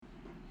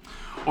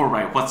All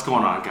right, what's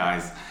going on,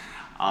 guys?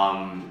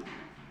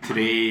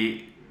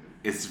 Today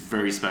is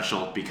very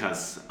special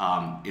because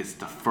it's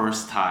the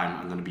first time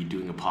I'm going to be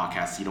doing a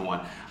podcast. You know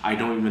what? I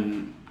don't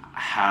even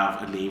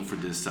have a name for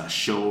this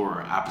show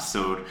or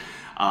episode.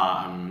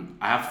 I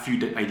have a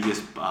few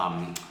ideas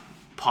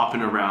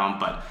popping around,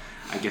 but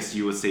I guess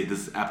you would say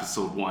this is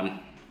episode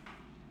one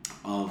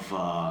of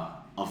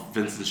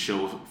Vincent's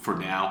show for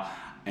now.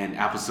 And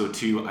episode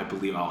two, I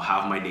believe I'll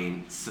have my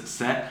name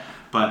set,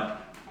 but.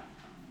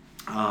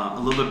 A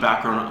little bit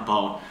background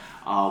about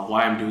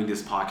why I'm doing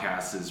this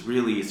podcast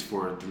is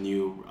for the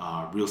new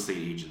real estate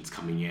agents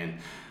coming in.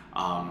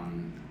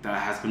 That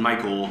has been my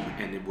goal,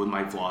 and with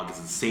my vlog, it's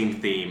the same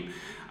theme.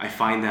 I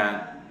find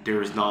that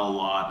there is not a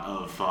lot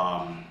of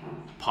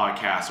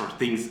podcasts or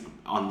things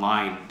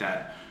online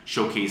that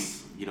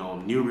showcase,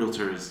 new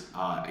realtors'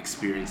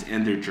 experience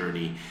and their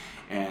journey,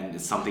 and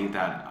it's something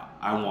that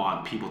I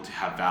want people to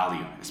have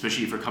value,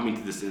 especially if you're coming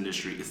to this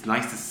industry. It's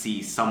nice to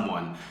see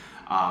someone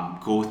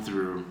go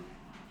through,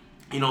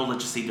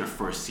 let's just say their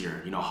first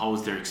year. How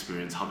was their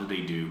experience? How did they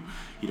do?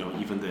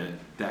 Even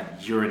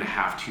that year and a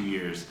half, 2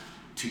 years,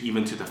 to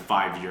the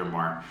 5-year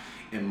mark.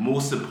 And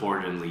most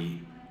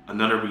importantly,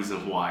 another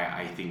reason why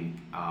I think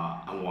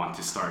I want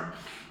to start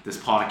this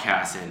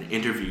podcast and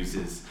interviews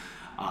is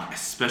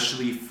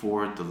especially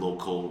for the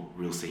local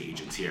real estate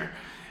agents here.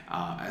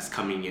 As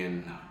coming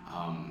in,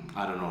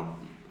 I don't know,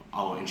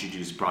 I'll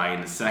introduce Brian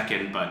in a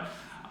second, but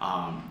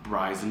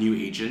Brian's a new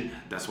agent.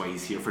 That's why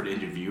he's here for the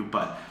interview.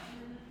 But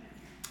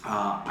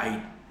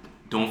I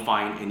don't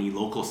find any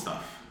local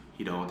stuff.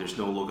 There's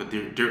no local.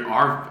 There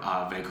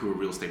are Vancouver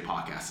real estate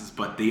podcasts,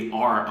 but they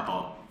are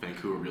about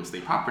Vancouver real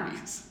estate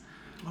properties.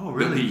 Oh,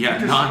 really?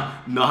 Yeah,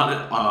 not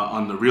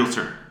on the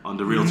realtor.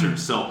 Mm-hmm.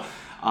 So,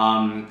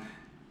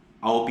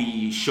 I'll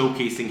be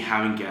showcasing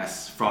having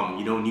guests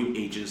from new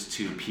agents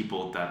to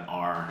people that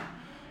are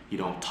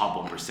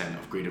top 1%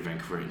 of Greater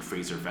Vancouver and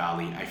Fraser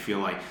Valley. I feel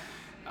like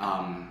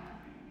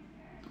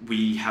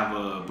we have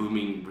a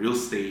booming real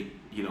estate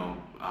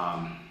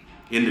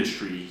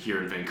industry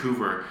here in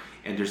Vancouver,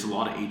 and there's a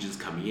lot of agents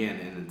coming in,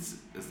 and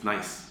it's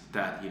nice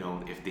that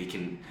if they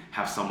can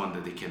have someone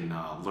that they can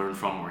learn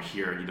from or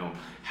hear,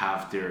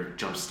 have their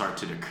jump start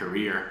to their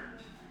career,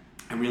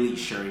 and really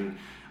sharing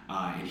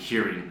and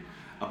hearing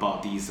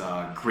about these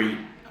great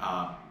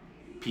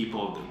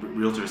people that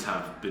realtors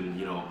have been,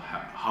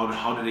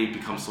 how do they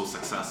become so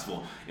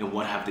successful, and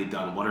what have they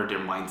done, what are their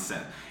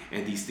mindset,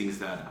 and these things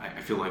that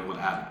I feel like would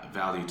add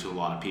value to a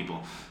lot of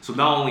people. So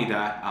not only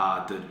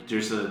that,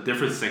 there's a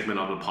different segment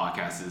of the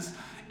podcast is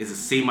the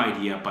same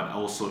idea, but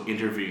also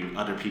interviewing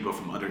other people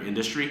from other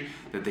industry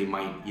that they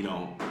might,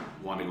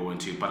 want to go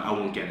into, but I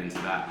won't get into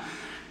that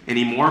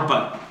anymore,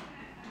 but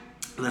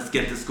let's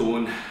get this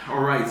going.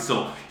 All right,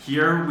 so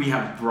here we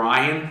have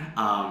Brian.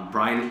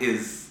 Brian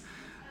is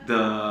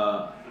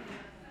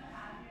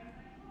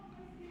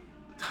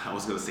I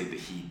was going to say the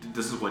heat.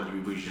 This is what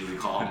you usually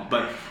call him.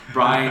 But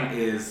Brian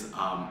is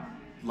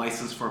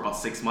licensed for about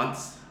 6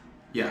 months.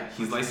 Yeah,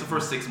 he's licensed for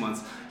 6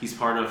 months. He's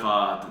part of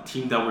the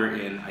team that we're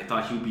in. I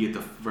thought he would be at the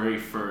very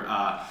first.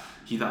 I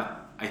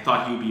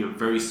thought he would be a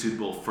very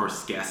suitable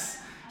first guest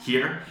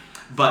here.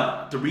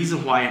 But the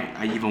reason why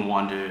I even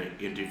wanted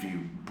to interview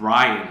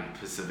Brian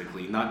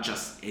specifically, not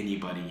just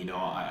anybody.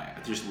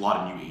 There's a lot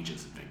of new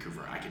agents in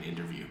Vancouver I can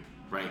interview,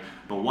 right?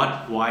 But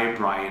why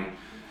Brian?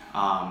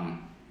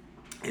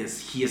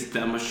 Is he has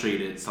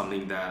demonstrated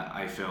something that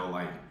I feel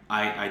like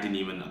I didn't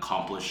even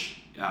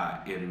accomplish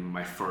in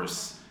my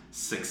first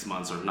 6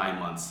 months or 9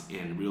 months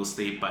in real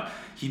estate, but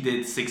you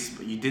did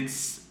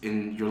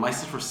in your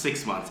license for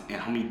 6 months,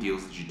 and how many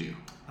deals did you do?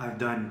 I've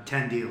done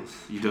 10 deals.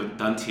 You've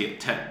done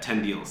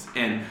 10 deals,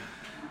 and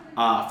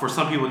for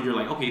some people you're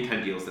like, okay,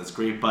 10 deals, that's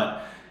great,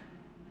 but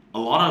a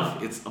lot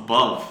of it's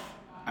above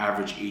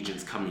average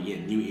agents coming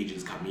in, new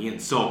agents coming in.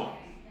 So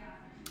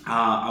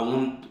I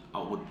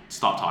would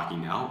stop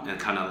talking now and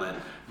kind of let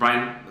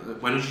Brian.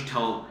 Why don't you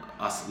tell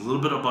us a little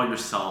bit about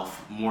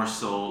yourself, more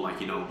so like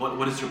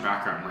what is your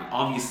background? Like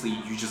obviously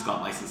you just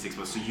got licensed 6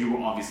 months, so you were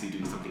obviously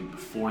doing something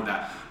before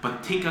that.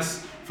 But take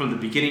us from the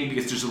beginning,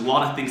 because there's a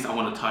lot of things I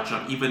want to touch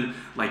on, even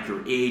like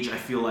your age. I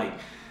feel like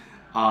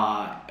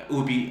it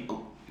would be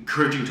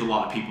encouraging to a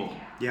lot of people.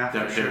 Yeah,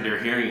 they're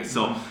hearing it.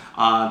 So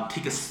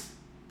take us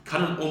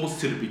kind of almost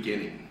to the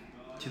beginning.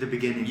 To the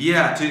beginning.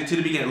 Yeah, to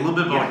the beginning. A little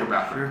bit about your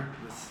background.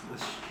 Sure.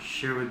 Let's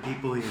share with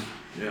people here.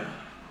 Yeah.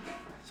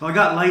 So I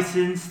got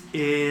licensed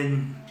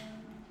in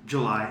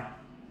July,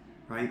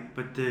 right?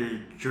 But the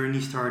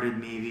journey started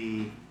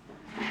maybe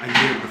a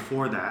year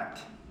before that.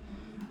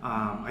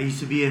 I used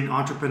to be an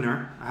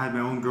entrepreneur. I had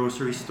my own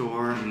grocery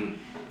store,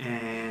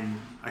 and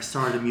I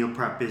started a meal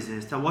prep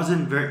business that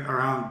wasn't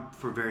around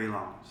for very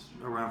long.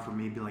 It was around for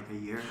maybe like a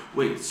year.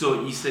 Wait,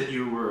 so you said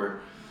you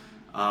were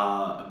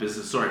a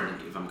business. Sorry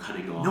if I'm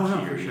cutting you off No,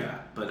 here. for sure. Yeah,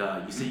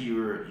 but you said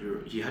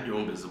you had your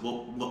own business.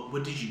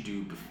 What did you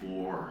do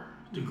before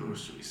the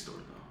grocery store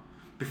though?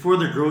 Before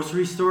the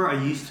grocery store,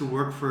 I used to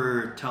work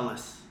for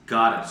TELUS.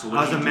 Got it. So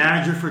I was a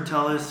manager for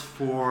TELUS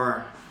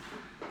for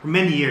for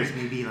many years,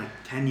 maybe like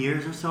 10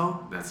 years or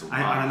so. That's a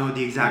I lot. don't know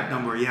the exact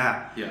number.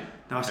 Yeah. Yeah.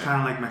 That was Okay.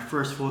 kind of like my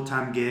first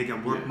full-time gig. I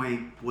worked Yeah. my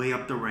way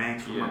up the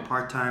ranks from a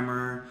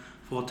part-timer,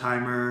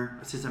 full-timer,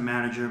 assistant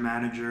manager,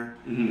 manager.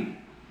 Mm-hmm.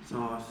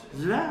 So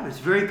yeah, it's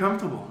very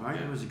comfortable, right?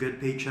 Yeah. It was a good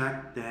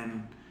paycheck.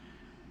 Then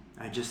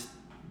I just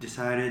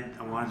decided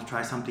I wanted to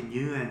try something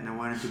new, and I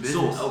went into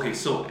business.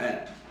 So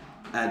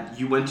at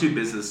you went to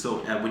business. So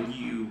when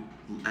you,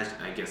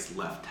 I guess,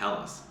 left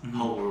TELUS,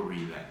 how old were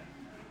you then?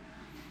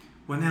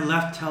 When I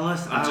left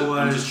TELUS,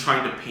 I'm just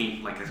trying to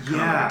paint like a kind of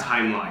like a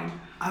timeline.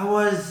 I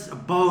was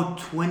about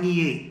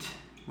 28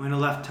 when I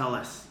left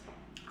TELUS.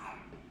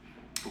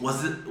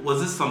 Was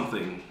it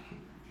something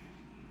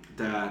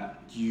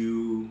that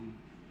you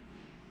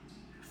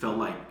felt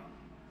like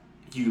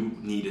you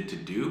needed to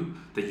do,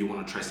 that you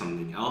want to try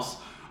something else,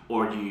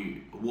 or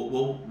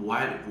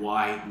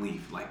why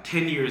leave? Like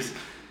 10 years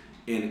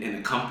in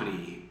a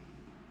company,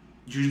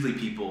 usually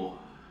people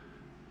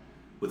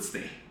would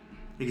stay.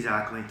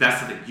 Exactly.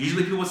 That's the thing.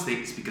 Usually people would stay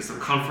it's because of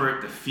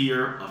comfort, the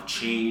fear of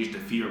change, the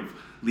fear of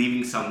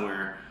leaving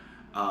somewhere,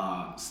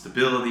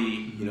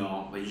 stability. You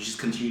know, like you just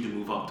continue to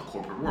move up the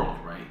corporate world,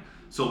 right?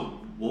 So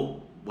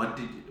what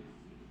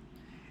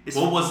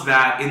was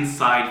that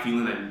inside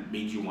feeling that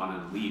made you want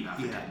to leave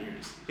after 10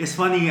 years? It's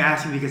funny you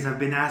ask me because I've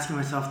been asking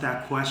myself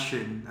that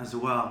question as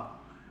well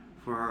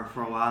for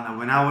a while now.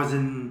 When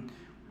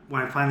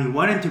I finally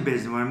went into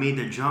business, when I made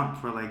the jump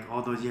for like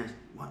all those years,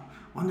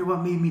 wonder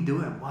what made me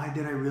do it. Why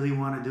did I really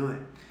want to do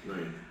it?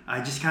 Right. I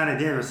just kind of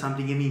did. It was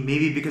something in me.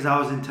 Maybe because I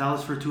was in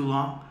TELUS for too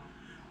long.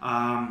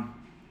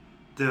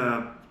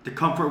 The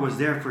comfort was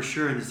there for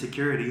sure, and the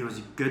security. It was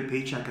a good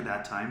paycheck at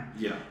that time.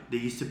 Yeah. They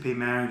used to pay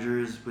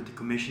managers with the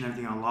commission and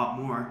everything a lot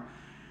more.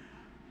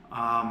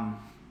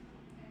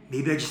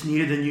 Maybe I just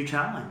needed a new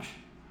challenge.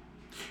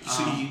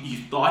 So you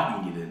thought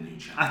you needed a new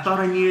challenge. I thought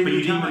I needed a but new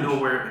you didn't challenge. even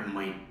know where it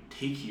might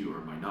take you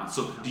or might not.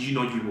 So did you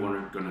know you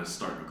weren't going to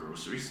start a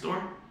grocery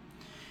store?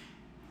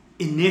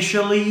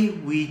 Initially,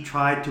 we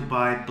tried to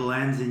buy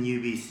blends in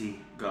UBC.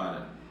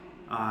 Got it.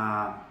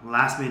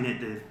 Last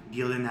minute, the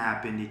deal didn't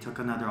happen. They took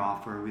another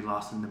offer. We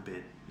lost in the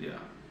bid. Yeah.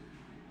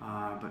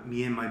 But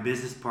me and my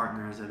business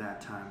partners at that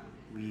time,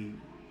 we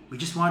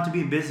just wanted to be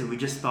in business. We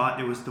just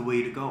thought it was the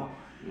way to go.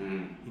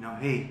 You know,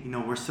 hey,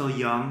 we're still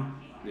young.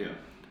 Yeah.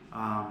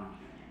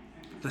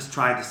 Let's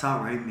try this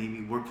out, right?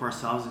 Maybe work for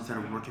ourselves instead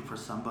of working for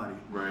somebody.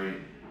 Right.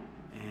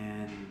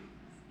 And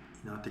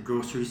the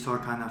grocery store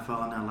kind of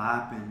fell in our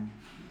lap, and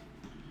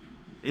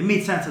it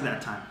made sense at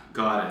that time.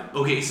 Got it.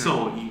 Okay,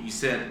 so you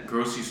said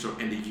grocery store,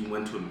 and then you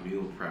went to a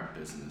meal prep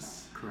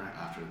business. Correct.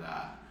 After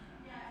that,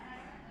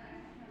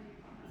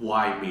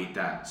 why made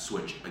that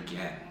switch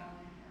again?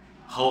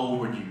 How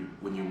old were you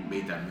when you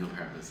made that meal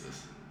prep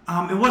business?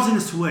 It wasn't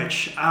a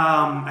switch.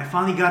 I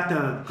finally got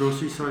the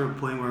grocery store to a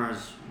point where I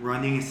was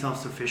running and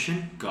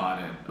self-sufficient.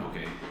 Got it.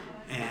 Okay.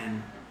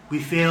 And we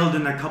failed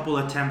in a couple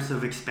attempts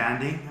of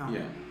expanding.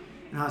 Yeah.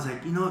 And I was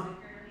like,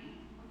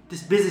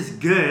 this business is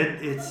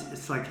good.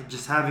 It's like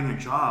just having a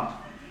job.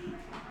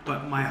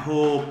 But my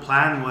whole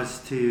plan was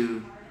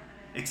to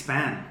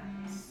expand.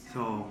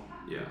 So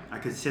Yeah. I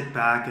could sit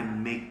back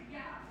and make...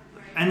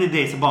 End of the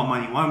day, it's about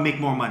money. I want to make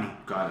more money.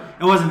 Got it.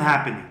 It wasn't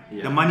happening.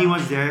 Yeah. The money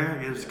was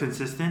there. It was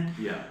consistent.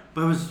 Yeah.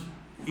 But it was,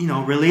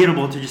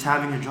 relatable to just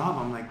having a job.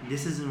 I'm like,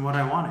 this isn't what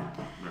I wanted.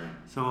 Right.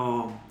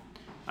 So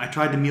I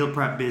tried the meal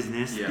prep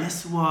business. Yeah.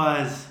 This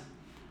was...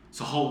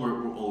 So how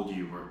old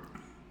you were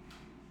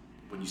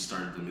when you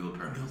started the meal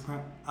prep? Meal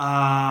prep?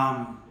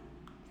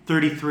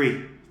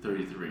 33.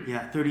 33.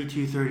 Yeah,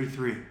 32,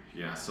 33.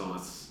 Yeah. So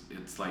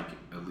it's like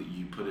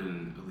you put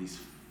in at least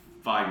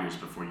 5 years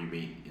before you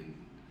made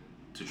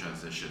to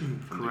transition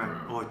from Correct.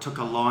 the grow. Oh, it took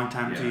a long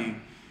time Yeah.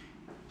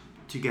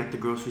 to get the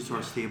grocery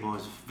store stable. It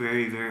was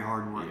very, very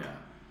hard work. Yeah.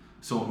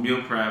 So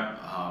meal prep,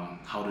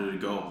 how did it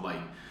go?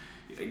 Like,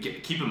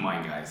 keep in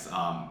mind, guys,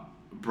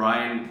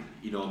 Brian,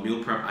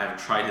 meal prep.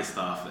 I've tried his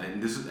stuff,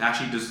 and this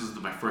is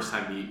my first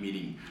time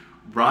meeting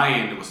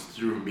Brian. It was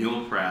through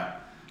meal prep.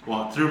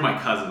 Well, through my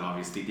cousin,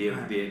 obviously. They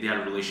had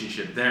a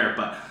relationship there,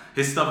 but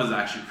his stuff is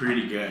actually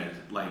pretty good.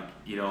 Like,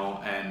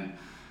 and.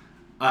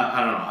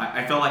 I don't know.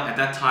 I felt like at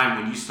that time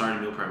when you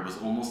started meal prep, it was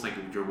almost like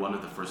you're one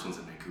of the first ones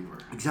in Vancouver.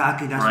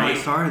 Exactly. That's why I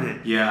started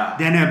it. Yeah.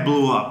 Then it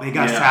blew up. It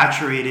got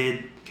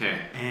saturated. Okay.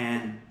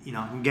 And,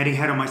 I'm getting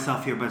ahead of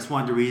myself here, but it's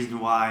one of the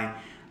reasons why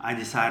I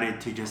decided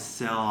to just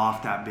sell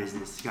off that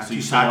business. It got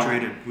too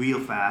saturated real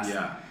fast.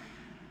 Yeah.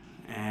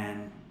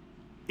 And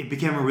it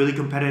became a really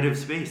competitive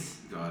space.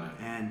 Got it.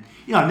 And,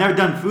 I've never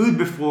done food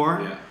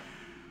before. Yeah.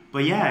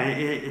 But yeah,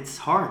 it's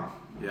hard.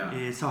 Yeah.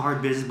 It's a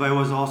hard business, but it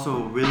was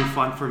also really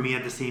fun for me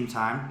at the same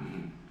time.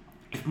 Mm-hmm.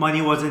 If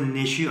money wasn't an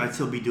issue, I'd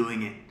still be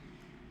doing it.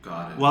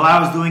 Got it. While I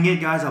was doing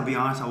it, guys, I'll be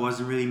honest, I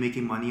wasn't really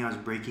making money. I was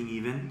breaking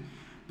even.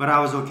 But I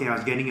was okay. I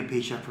was getting a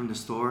paycheck from the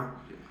store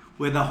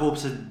with the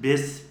hopes that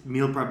this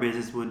meal prep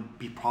business would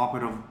be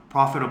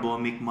profitable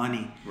and make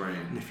money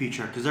in the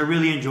future. Because I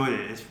really enjoyed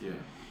it.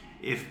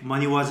 if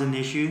money was an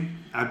issue,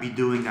 I'd be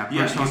doing that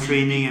Yeah, personal because-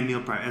 training and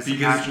meal prep. It's a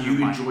Because passion you of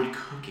mine. enjoyed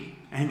cooking,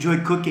 I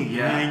enjoyed cooking.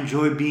 Yeah. And I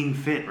enjoy being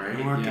fit right?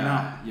 and working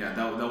out. Yeah,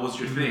 that was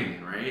your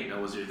thing, right?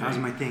 That was your thing. That was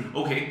my thing.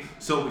 Okay,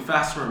 so we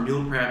fast forward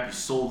meal prep, you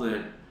sold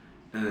it,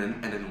 and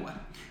then what?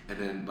 And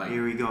then like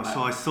Here we go.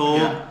 So I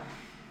sold Yeah.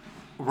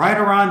 right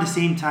around the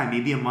same time,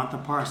 maybe a month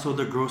apart. I sold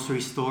the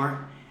grocery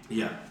store,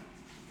 Yeah.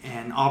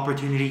 and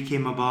opportunity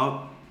came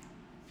about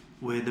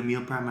with the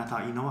meal prep. I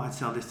thought, you know what, I'd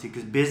sell this too,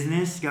 because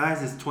business,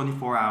 guys, is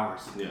 24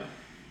 hours. Yeah.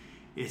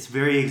 It's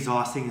very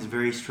exhausting. It's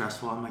very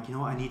stressful. I'm like, you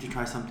know what, I need to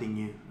try something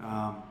new.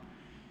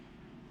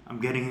 I'm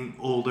getting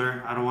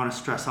older. I don't want to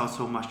stress out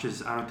so much,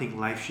 because I don't think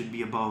life should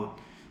be about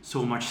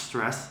so much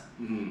stress.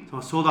 Mm-hmm. So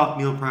I sold off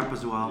meal prep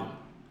as well. Yeah.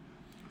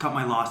 Cut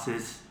my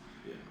losses.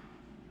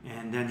 Yeah.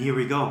 And then here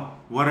we go.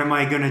 What am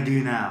I gonna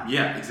do now?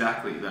 Yeah,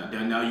 exactly.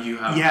 Now you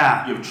have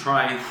Yeah. you've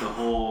tried the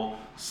whole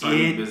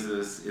starting It-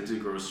 business into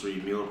grocery,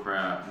 meal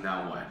prep,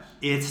 now what?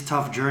 It's a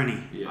tough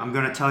journey. Yeah. I'm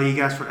gonna tell you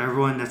guys, for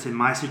everyone that's in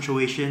my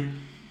situation,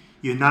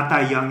 you're not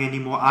that young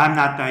anymore. I'm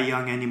not that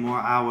young anymore.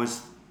 I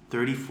was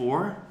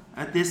 34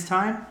 at this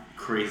time.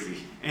 Crazy.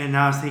 And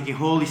I was thinking,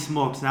 holy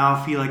smokes, now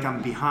I feel like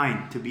I'm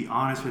behind, to be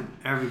honest with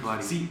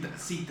everybody.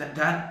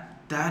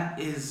 That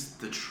is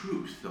the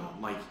truth though.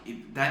 Like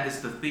that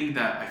is the thing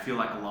that I feel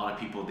like a lot of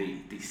people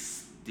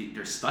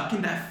they're stuck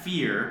in that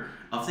fear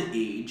of the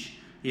age.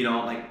 You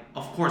know, like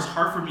of course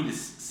hard for me to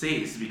say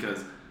this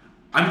because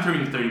I'm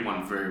turning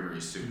 31 very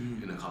very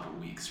soon in a couple of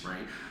weeks,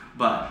 right?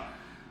 But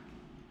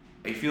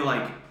I feel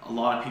like a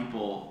lot of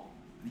people,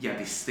 yeah,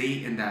 they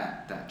stay in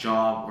that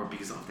job or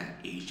because of that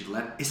age. You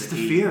let It's the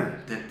age-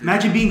 fear. the-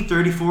 Imagine being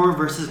 34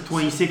 versus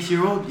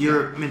 26-year-old.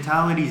 Your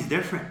mentality is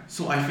different.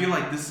 So I feel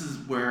like this is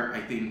where I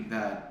think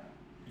that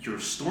your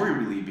story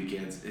really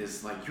begins.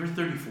 Is like you're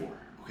 34.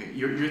 Okay,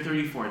 you're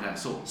 34 now.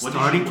 So what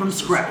Starting did you, from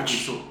so-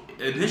 scratch. Okay, so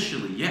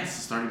initially,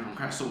 yes, starting from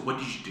scratch. So what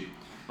did you do?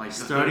 Like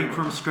Starting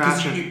from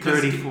scratch at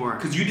 34.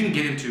 Because you didn't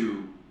get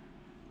into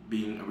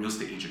being a real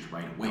estate agent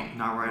right away.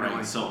 No, not right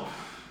away. So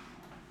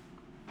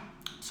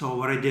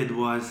what I did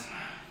was,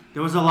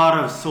 there was a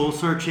lot of soul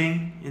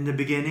searching in the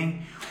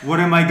beginning. What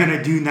am I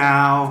gonna do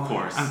now? Of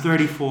course. I'm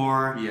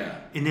 34. yeah,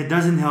 And it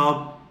doesn't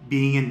help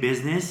being in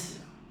business,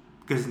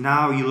 because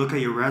now you look at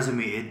your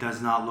resume, it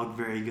does not look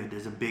very good.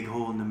 There's a big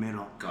hole in the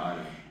middle. got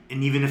it.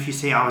 And even if you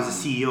say I was the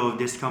CEO of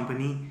this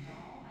company,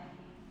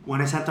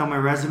 when I sent out my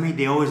resume,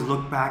 they always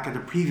look back at the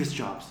previous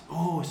jobs.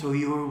 Oh, so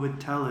you were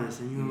with TELUS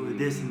and you were with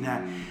this and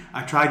that.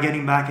 I tried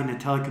getting back in the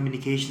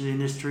telecommunications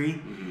industry.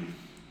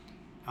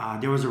 Mm-hmm.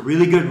 There was a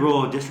really good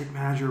role, district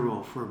manager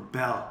role for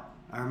Bell.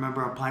 I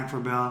remember applying for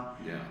Bell.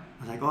 Yeah.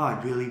 I was like, oh,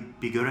 I'd really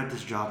be good at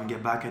this job and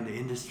get back in the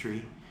industry.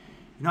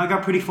 You know, I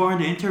got pretty far in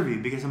the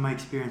interview because of my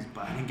experience,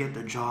 but I didn't get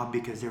the job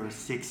because there was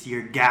a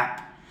 6-year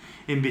gap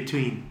in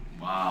between.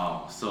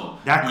 Wow. So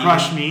That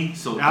crushed me.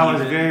 So That was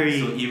even, very-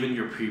 So even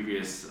your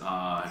previous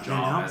help.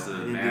 job as It a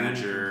didn't do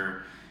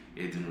manager,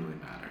 it didn't really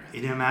matter.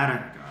 It didn't matter.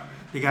 Got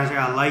it. The guys are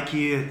like, I like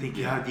you, I think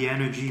you Yeah. have the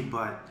energy,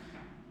 but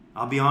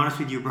I'll be honest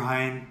with you,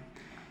 Brian,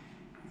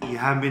 you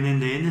haven't been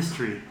in the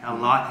industry. A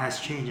lot has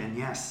changed, and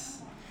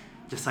yes,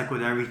 just like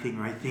with everything,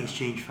 right? Things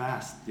change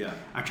fast. Yeah.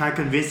 I tried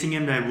convincing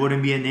him that it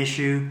wouldn't be an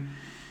issue.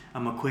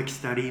 I'm a quick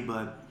study,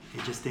 but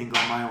it just didn't go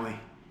my way.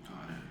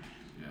 Got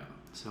it. Yeah.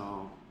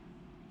 So,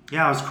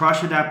 yeah, I was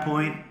crushed at that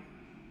point.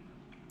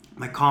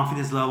 My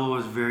confidence level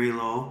was very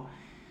low.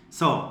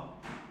 So,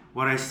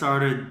 what I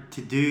started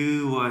to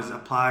do was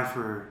apply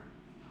for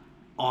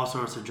all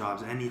sorts of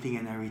jobs, anything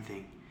and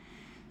everything.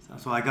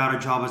 So I got a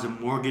job as a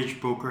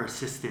mortgage broker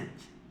assistant.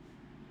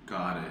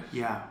 Got it.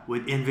 Yeah,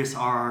 with Invis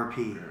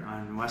RRP Sure.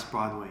 on West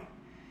Broadway.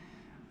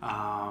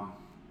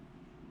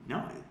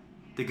 No,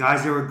 the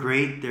guys there were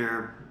great.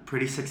 They're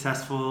pretty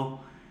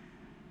successful.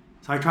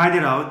 So I tried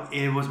it out.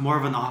 It was more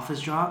of an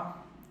office job,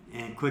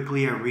 and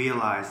quickly I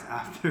realized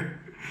after,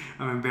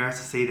 I'm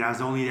embarrassed to say that I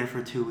was only there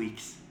for 2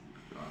 weeks.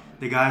 Got it.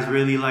 The guys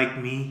really liked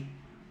me,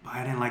 but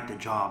I didn't like the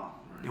job.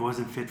 Right. It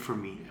wasn't fit for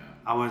me. Yeah.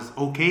 I was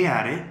okay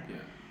at it, Yeah.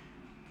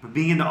 but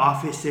being in the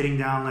office, sitting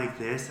down like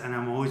this, and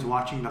I'm always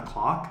watching the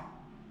clock,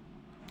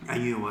 I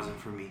knew it wasn't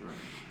for me. Right.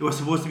 It was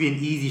supposed to be an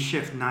easy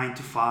shift, 9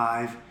 to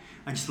 5.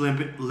 I just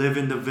live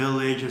in the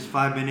village. It's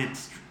 5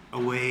 minutes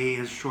away,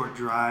 a short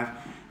drive.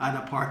 I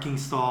had a parking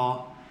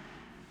stall.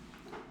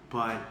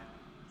 But,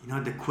 you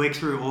know, the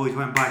quicks always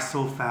went by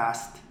so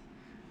fast.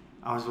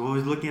 I was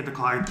always looking at the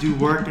clock. I do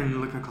work and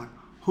look at the clock.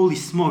 Holy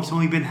smokes, it's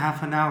only been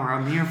half an hour.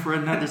 I'm here for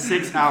another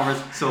 6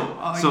 hours. So,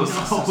 I so, know.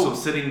 so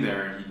sitting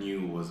there, you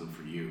knew it wasn't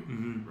for you,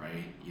 Mhm.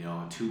 right? You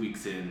know, 2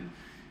 weeks in,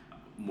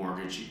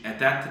 mortgage at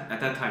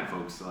that time,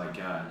 folks. Like,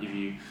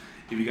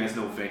 if you guys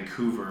know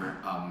Vancouver,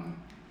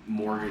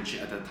 mortgage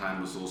at that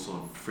time was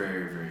also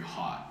very very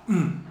hot,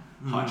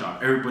 hot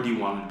job. Everybody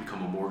wanted to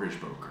become a mortgage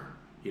broker.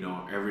 You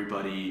know,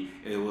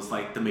 it was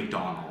like the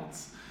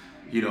McDonald's.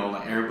 You know,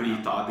 like everybody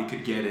thought they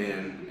could get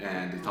in,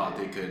 and they thought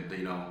they could,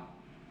 you know,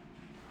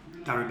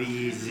 That would be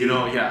easy. you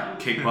know, yeah,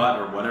 kick butt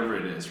or whatever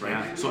it is, right?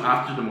 Yeah. So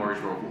after the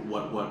mortgage broker,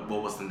 what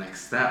was the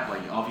next step?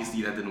 Like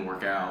obviously that didn't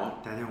work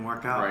out, That didn't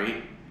work out.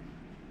 right?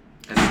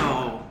 And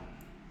So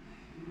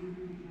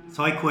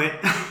So I quit.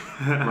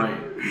 Right.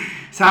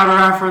 Sat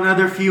around for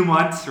another few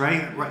months,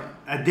 right?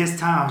 At this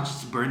time, I was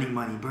just burning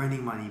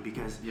money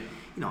because, Yeah.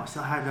 I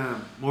still had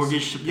a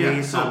mortgage to pay,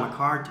 Yeah, still so- had my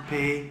car to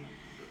pay.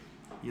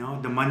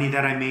 The money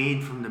that I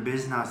made from the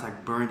business, I was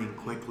like burning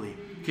quickly.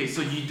 Okay,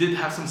 so you did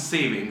have some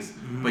savings,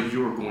 but you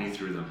were going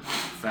through them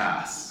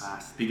fast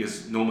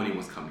because no money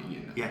was coming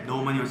in. Yeah,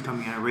 no money was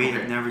coming at a rate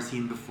Okay. I've never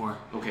seen before.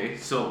 Okay,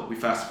 so we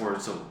fast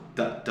forward. So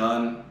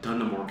done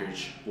the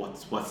mortgage.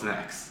 What's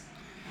next?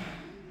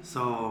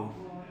 So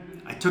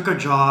I took a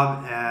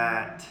job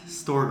at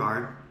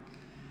StoreGuard.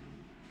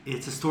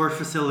 It's a storage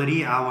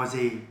facility. I was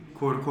a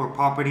quote unquote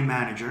property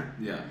manager.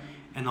 Yeah.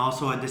 And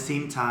also at the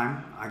same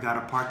time, I got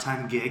a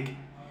part-time gig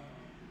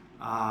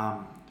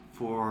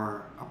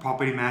for a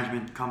property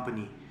management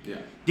company. Yeah.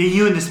 They're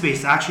new in the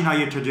space. Actually, not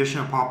your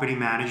traditional property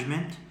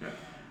management,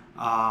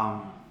 Yeah.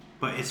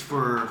 but it's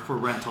for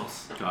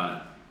rentals, Got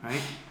it.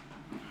 right?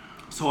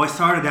 So I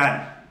started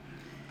that.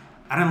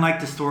 I didn't like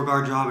the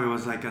StoreGuard job. It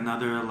was like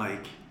another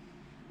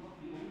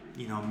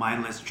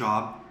mindless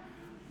job.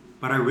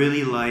 But I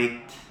really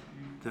liked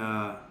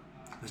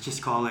let's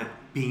just call it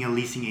being a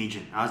leasing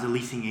agent. I was a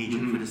leasing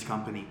agent for this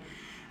company.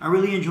 I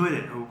really enjoyed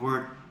it. I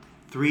worked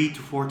 3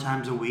 to 4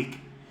 times a week.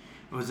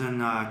 It was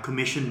on a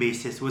commission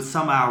basis with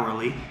some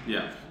hourly.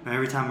 Yeah. But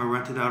every time I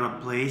rented out a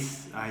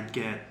place, I'd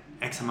get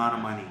X amount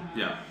of money.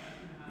 Yeah.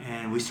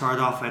 And we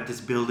started off at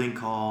this building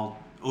called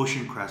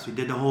Ocean Crest. We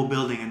did the whole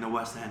building in the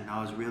West End. That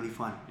was really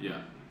fun.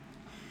 Yeah.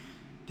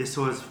 This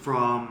was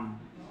from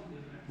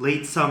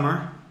late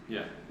summer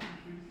Yeah.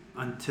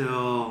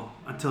 until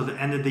the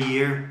end of the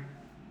year.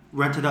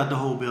 Rented out the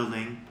whole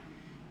building.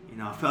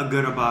 I felt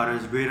good about it. It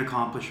was a great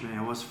accomplishment.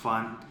 It was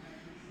fun.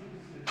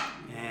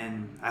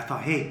 And I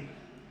thought, hey,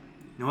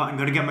 you know what? I'm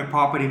going to get my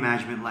property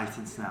management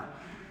license now.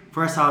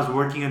 First, I was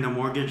working on the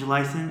mortgage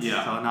license.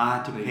 Yeah. So now I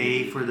had to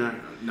pay for the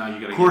Now you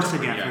gotta course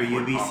get again for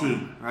UBC,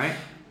 property. right?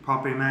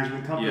 Property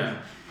management company. Yeah.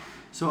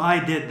 So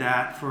I did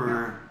that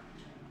for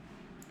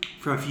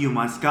a few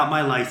months. Got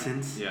my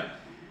license. Yeah.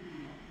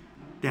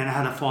 Then I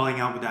had a falling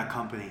out with that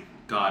company.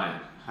 Got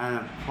it. I had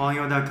a falling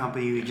out with that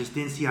company. We just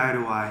didn't see eye to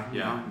eye.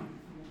 Yeah.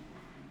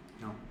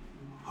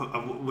 I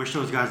wish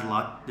those guys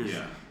luck.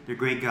 Yeah. They're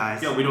great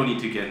guys. Yeah, we don't need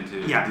to get into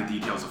Yeah. the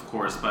details, of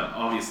course, but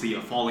obviously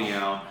a falling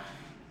out,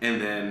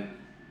 and then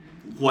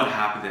what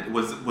happened? Then?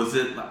 Was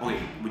it okay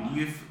when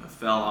you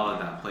fell out of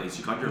that place?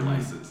 You got your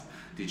license.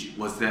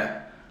 Was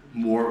that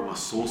more of a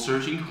soul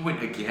searching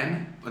point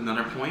again,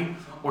 another point,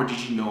 or did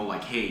you know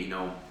hey,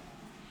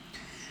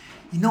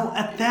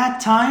 At that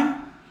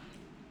time,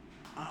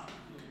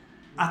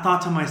 I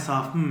thought to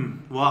myself,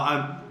 well,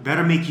 I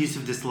better make use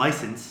of this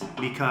license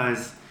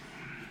because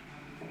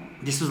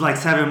this was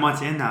 7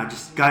 months in now.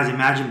 Just guys,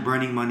 imagine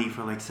burning money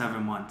for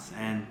 7 months,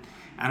 and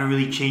I don't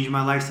really change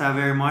my lifestyle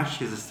very much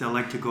because I still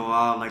like to go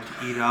out, like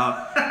to eat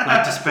out,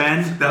 like to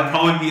spend. that'd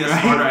probably be a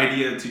Right? smarter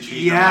idea to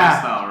change your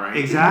lifestyle, right?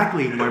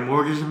 Exactly. My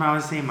mortgage amount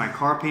was the same. My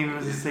car payment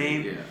was the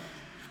same. Yeah.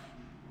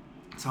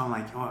 So I'm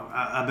like, oh,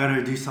 I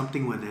better do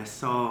something with this.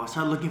 So I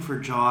started looking for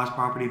jobs,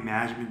 property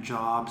management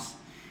jobs,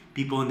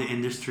 people in the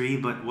industry.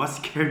 But what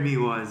scared me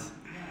was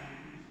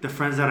the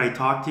friends that I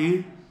talked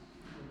to,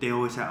 they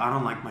always said, I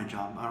don't like my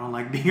job. I don't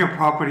like being a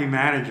property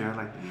manager.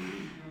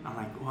 I'm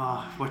like,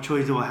 well, what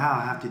choice do I have?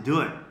 I have to do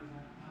it.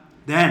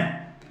 Then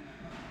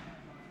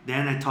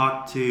I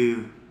talked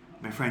to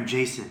my friend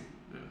Jason.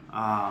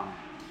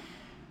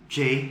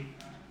 Jay,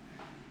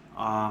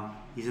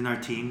 he's in our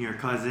team, your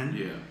cousin.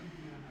 Yeah.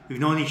 We've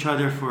known each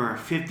other for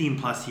 15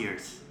 plus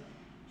years.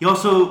 He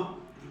also,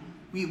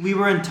 we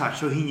were in touch,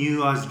 so he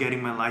knew I was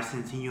getting my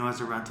license. He knew I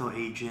was a rental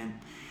agent.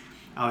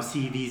 I would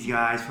see these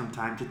guys from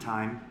time to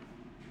time.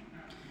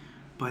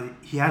 But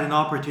he had an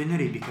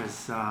opportunity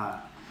because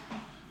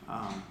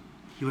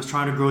he was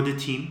trying to grow the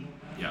team.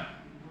 Yeah.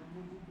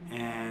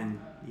 And,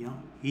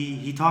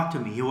 he talked to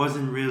me. He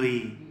wasn't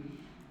really,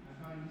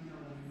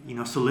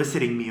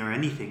 soliciting me or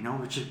anything.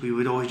 No, we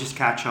would always just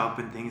catch up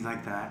and things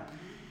like that.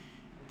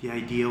 The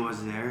idea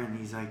was there, and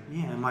he's like,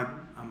 yeah,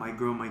 I might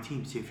grow my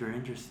team, see if you're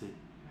interested.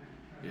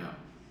 Yeah.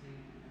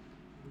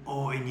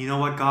 Oh, and you know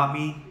what got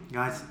me?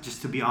 Guys,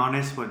 just to be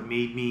honest, what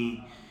made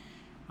me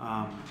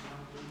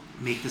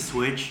make the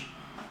switch,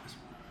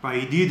 but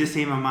you do the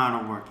same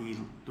amount of work.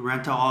 You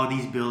rent out all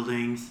these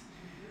buildings,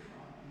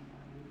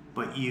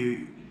 but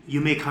you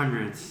make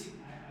hundreds.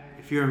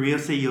 If you're in real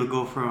estate, you'll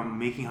go from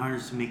making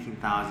hundreds to making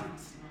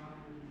thousands.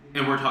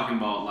 And we're talking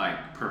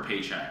about per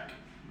paycheck.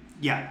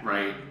 Yeah.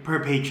 Right?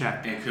 Per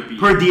paycheck. It could be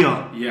per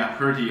deal. Yeah,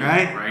 per deal.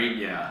 Right? Right?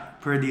 Yeah.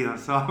 Per deal.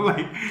 So I'm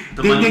like,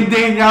 The ding, money- ding,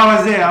 ding, that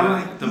was it. I'm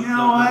like, the, you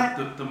know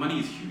what? The money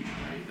is huge,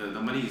 right?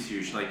 The money is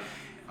huge.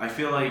 I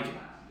feel like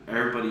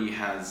everybody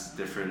has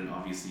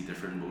obviously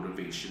different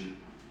motivation,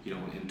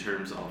 in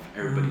terms of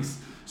everybody's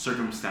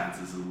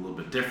circumstances is a little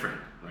bit different,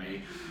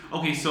 right?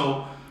 Okay,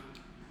 so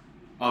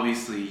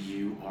obviously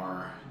you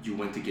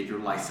went to get your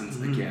license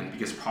again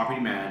because property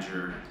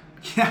manager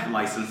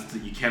license,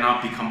 you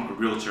cannot become a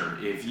realtor.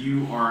 If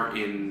you are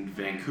in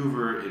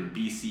Vancouver, in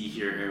BC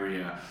here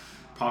area,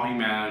 property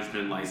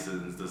management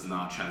license does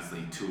not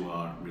translate to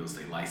a real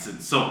estate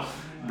license. So,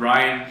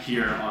 Brian,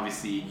 here,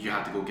 obviously, you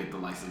have to go get the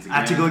license again. I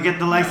had to go get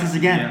the license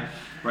again. Yeah,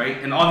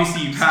 right? And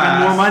obviously, you passed.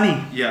 Spend more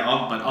money.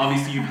 Yeah, but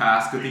obviously, you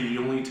passed. Good thing you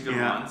only took it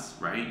Yeah. once,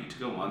 right? You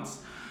took it once.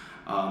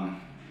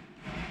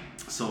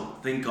 So,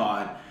 thank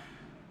God.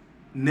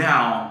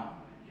 Now,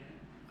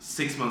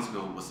 6 months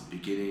ago was the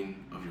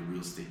beginning of your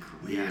real estate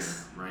career,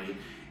 Yes. right?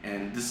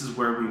 And this is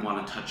where we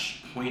want to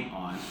touch point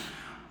on.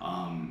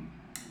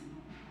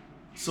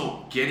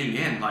 So getting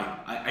in, like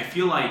I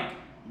feel like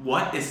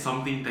what is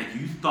something that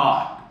you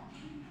thought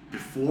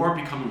before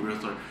becoming a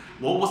realtor?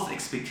 What was the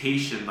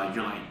expectation? Like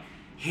you're like,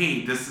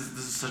 hey, this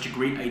is such a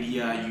great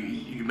idea.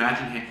 You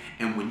imagine it,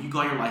 and when you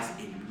got your license,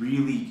 it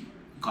really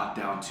got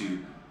down to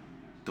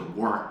the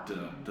work,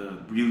 the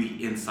really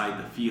inside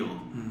the field.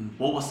 Mm-hmm.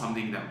 What was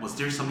something that was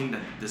there something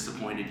that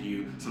disappointed you?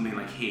 Something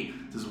like, hey,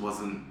 this is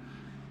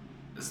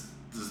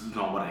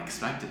not what I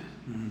expected.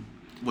 Mm-hmm.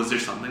 Was there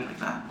something like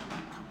that?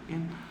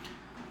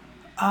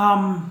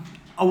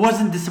 I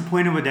wasn't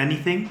disappointed with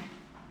anything.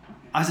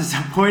 I was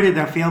disappointed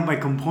that I failed my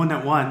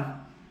component 1.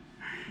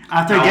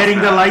 After That was getting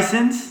the bad.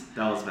 license,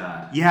 That was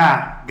bad.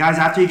 yeah, guys,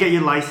 after you get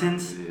your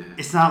license, Yeah.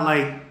 it's not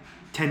like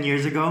 10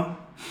 years ago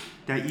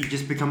that you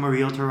just become a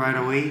realtor right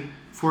away.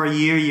 For a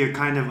year, you're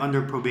kind of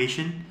under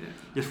probation. Yeah.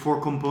 There's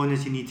 4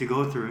 components you need to go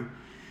through.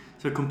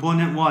 So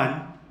component 1,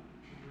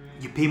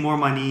 you pay more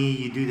money,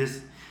 you do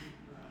this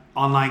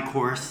online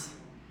course.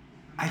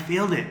 I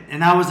failed it,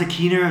 and I was the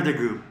keener of the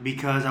group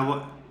because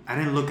I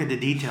didn't look at the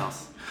details.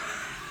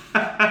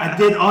 I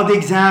did all the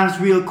exams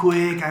real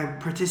quick. I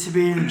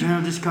participated in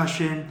general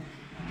discussion,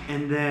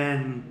 and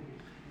then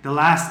the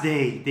last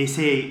day they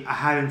say I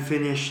haven't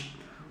finished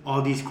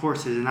all these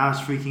courses, and I was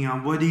freaking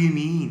out. What do you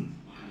mean?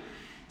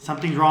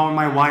 Something's wrong with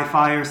my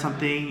Wi-Fi or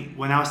something.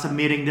 When I was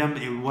submitting them,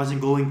 it wasn't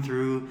going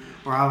through,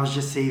 or I was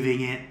just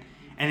saving it.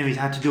 Anyways,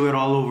 I had to do it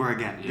all over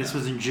again. Yeah. This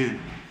was in June.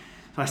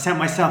 So I sent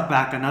myself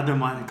back another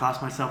month and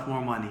cost myself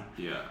more money.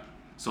 Yeah.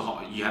 So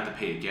you had to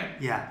pay again.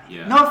 Yeah.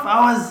 Yeah. No, if I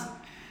was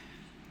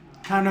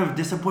kind of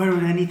disappointed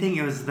with anything,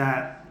 it was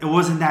that it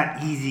wasn't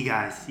that easy,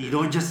 guys. You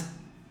don't just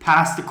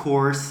pass the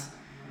course,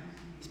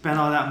 spend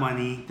all that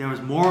money. There's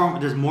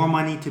more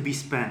money to be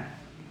spent.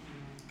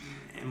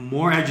 And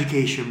more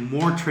education,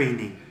 more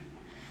training.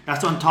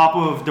 That's on top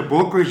of the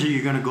brokerage that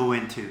you're gonna go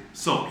into.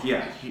 So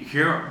yeah,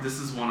 here this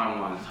is one I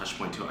want to touch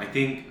point to. I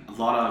think a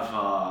lot of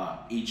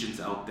agents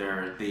out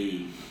there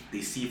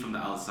they see from the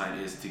outside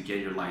is to get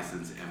your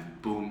license and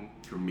boom,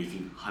 you're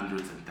making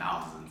hundreds and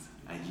thousands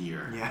a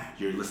year. Yeah.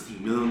 You're listing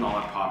 $1 million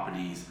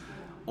properties,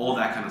 all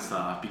that kind of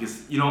stuff. Because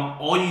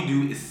all you do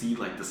is see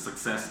like the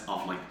success of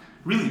like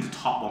really the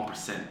top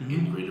 1%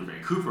 in Greater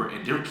Vancouver,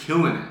 and they're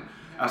killing it,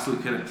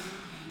 absolutely killing it.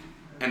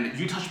 And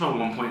you touched about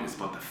one point is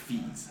about the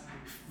fees.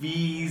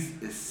 Fees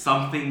is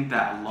something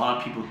that a lot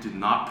of people do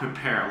not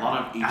prepare. A lot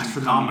of agents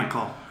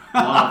Astronomical.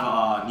 a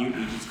lot of new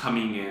agents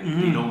coming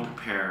in, they don't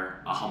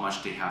prepare how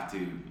much they have to,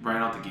 right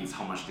out the gates,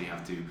 how much they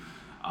have to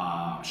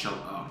show.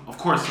 Of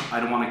course, I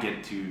don't want to get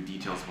into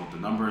details about the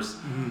numbers.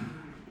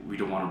 We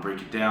don't want to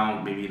break it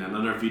down. Maybe in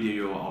another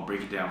video, I'll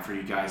break it down for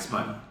you guys.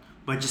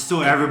 But just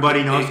so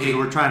everybody knows, because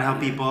we're trying to help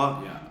people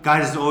out. Yeah.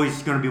 Guys, it's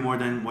always going to be more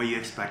than what you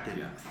expected.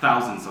 Yeah,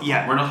 thousands of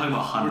Yeah. We're not talking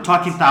about hundreds. We're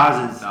talking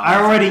thousands. I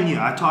Thousands. already knew.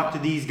 I talked to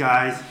these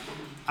guys.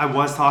 I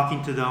was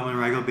talking to them on a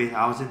regular basis.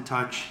 I was in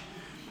touch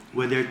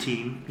with their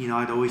team.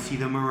 I'd always see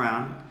them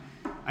around.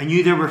 I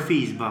knew there were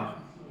fees, but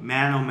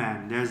man, oh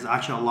man, there's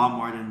actually a lot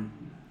more than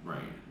Right.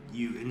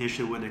 you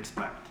initially would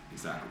expect.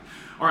 Exactly.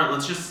 All right,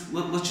 let's just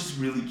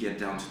really get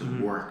down to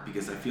the work,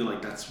 because I feel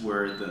like that's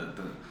where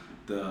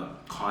the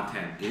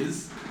content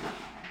is.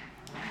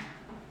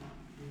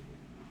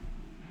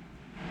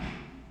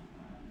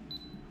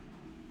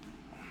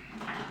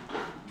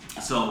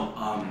 So,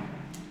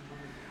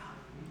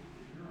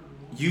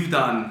 you've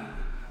done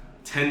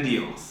 10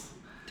 deals.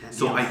 10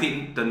 So deals. I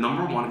think the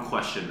number one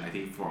question, I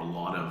think, for a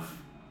lot of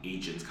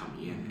agents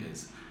coming in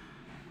is,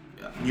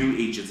 new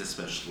agents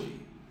especially,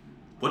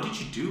 what did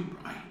you do,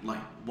 Brian? Like,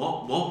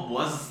 what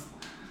was,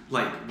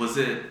 like, was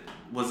it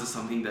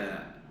something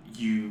that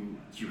you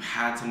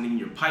had something in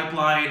your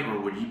pipeline, or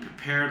were you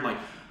prepared? Like,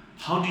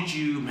 how did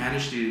you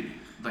manage to,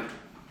 like,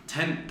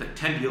 10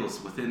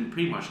 deals within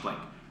pretty much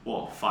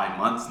 5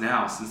 months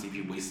now, since if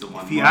you wasted 1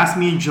 month? If you ask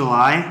me in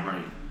July,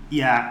 Right.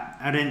 yeah,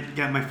 I didn't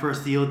get my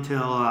first deal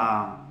till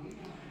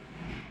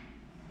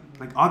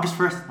August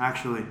 1st,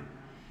 actually.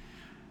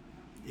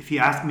 If you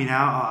ask me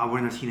now, I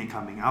wouldn't have seen it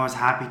coming. I was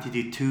happy to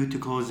do 2 to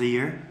close the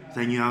year, because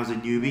I knew I was a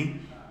newbie.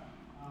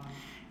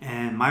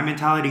 And my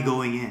mentality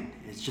going in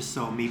is just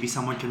so maybe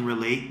someone can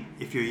relate.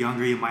 If you're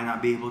younger, you might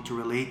not be able to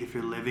relate. If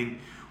you're living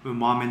with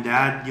mom and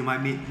dad, you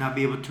might not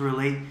be able to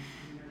relate.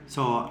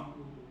 So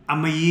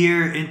I'm a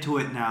year into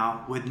it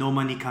now with no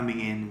money coming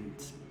in,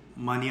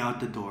 money out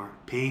the door,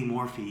 paying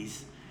more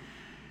fees.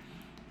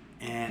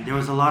 And there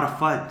was a lot of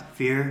FUD,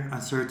 fear,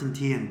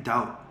 uncertainty, and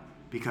doubt,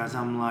 because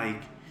I'm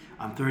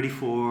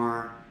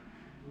 34,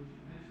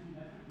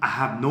 I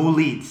have no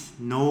leads,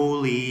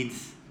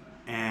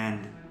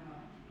 and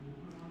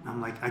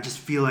I'm I just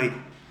feel like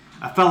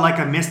I felt like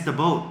I missed the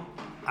boat.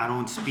 I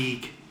don't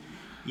speak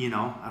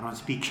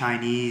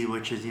Chinese,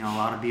 which is, a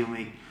lot of people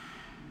make.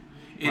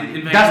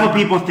 That's what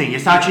people think.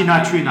 It's actually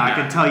not true now. I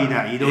can tell you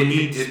that. You don't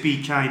need to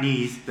speak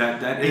Chinese.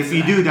 That is, if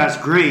you do, that's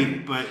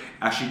great. But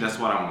actually, that's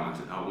what I want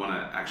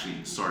to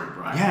actually start,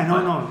 Brian. Yeah,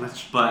 no.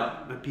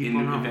 But let people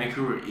in know.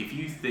 Vancouver, if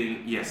you think,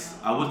 yes,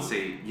 I would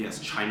say yes,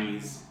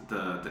 Chinese,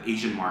 the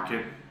Asian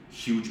market,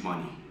 huge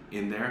money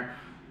in there.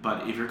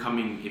 But if you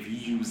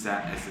use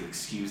that as an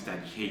excuse that,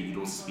 hey, you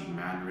don't speak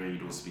Mandarin, you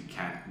don't speak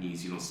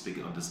Cantonese, you don't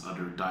speak this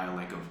other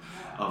dialect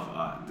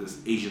of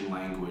this Asian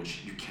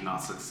language, you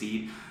cannot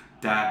succeed.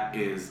 That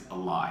is a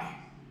lie.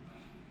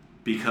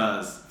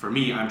 Because for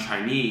me, I'm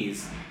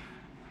Chinese.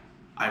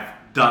 I've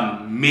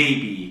done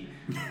maybe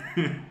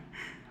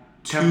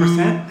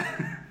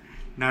 10%?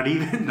 Not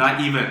even.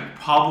 Not even.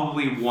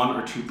 Probably 1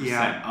 or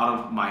 2% out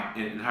of my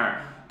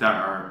entire that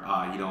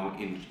are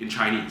in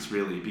Chinese,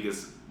 really,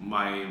 because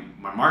my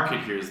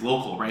market here is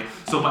local, right?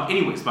 So, but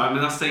I'm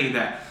not saying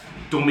that.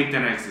 Don't make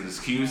that as an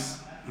excuse,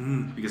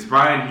 because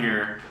Brian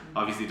here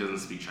obviously doesn't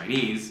speak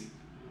Chinese.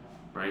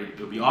 Right, it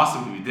would be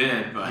awesome if we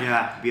did, but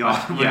it'd be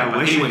awesome. Yeah, I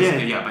wish we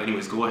did. Yeah, but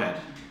anyways, go ahead.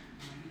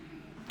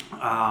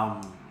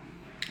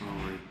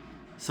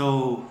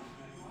 So,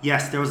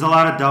 yes, there was a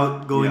lot of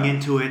doubt going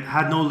into it.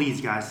 Had no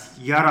leads, guys.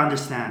 You gotta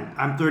understand.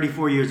 I'm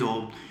 34 years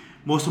old.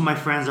 Most of my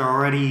friends are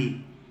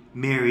already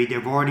married.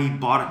 They've already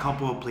bought a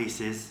couple of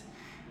places.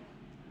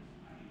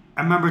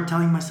 I remember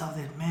telling myself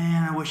that,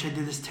 man, I wish I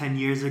did this 10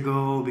 years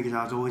ago because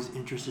I was always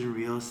interested in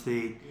real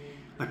estate.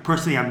 Like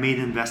personally, I've made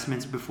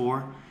investments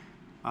before.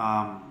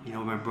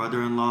 My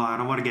brother-in-law, I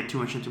don't want to get too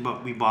much into,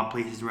 but we bought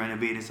places,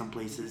 renovated some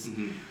places.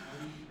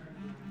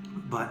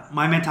 But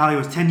my mentality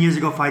was 10 years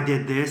ago, if I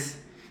did this,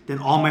 then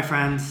all my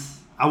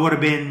friends, I would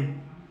have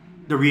been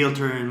the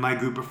realtor in my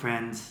group of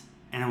friends,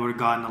 and I would have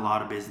gotten a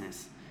lot of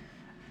business.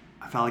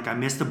 I felt like I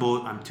missed the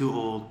boat. I'm too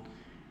old.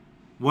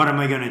 What am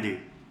I going to do?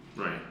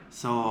 Right.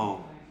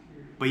 So,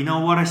 but you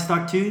know what I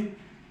stuck to?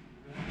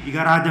 You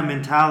got to have the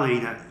mentality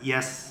that,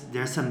 yes,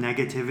 there's some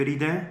negativity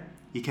there.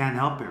 You can't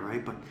help it,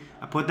 right? But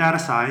I put that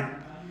aside.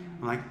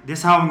 I'm like, this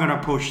is how I'm going to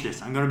approach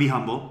this. I'm going to be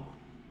humble.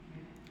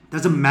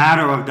 Doesn't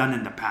matter what I've done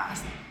in the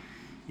past.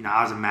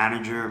 I was a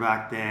manager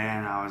back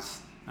then. I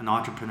was an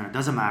entrepreneur.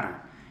 Doesn't matter.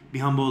 Be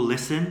humble,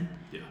 listen,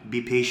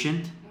 be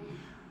patient.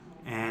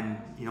 And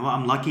you know what?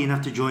 I'm lucky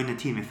enough to join the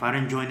team. If I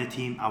didn't join the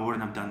team, I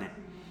wouldn't have done it.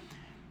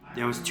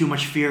 There was too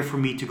much fear for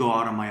me to go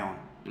out on my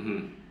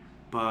own.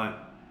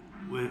 But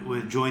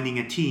with joining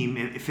a team,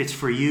 if it's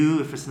for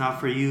you, if it's not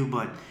for you,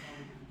 but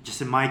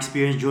just in my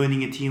experience,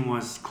 joining a team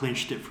was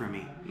clinched it for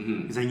me.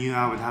 Because I knew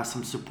I would have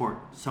some support,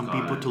 some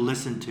people to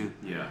listen to.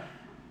 Yeah.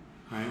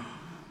 Right?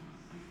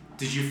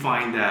 Did you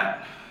find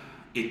that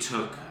it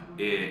took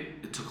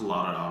a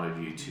lot out of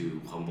you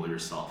to humble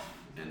yourself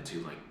and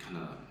to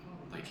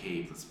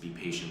hey, let's be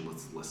patient,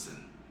 let's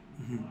listen?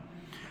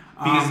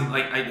 Because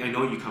I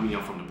know you coming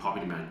out from the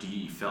property manager,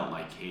 you felt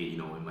like, hey,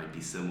 it might be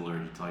similar.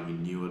 You thought you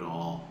knew it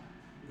all.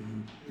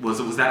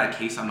 Was that a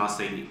case? I'm not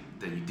saying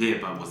that you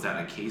did, but was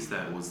that a case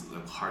that was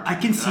hard to I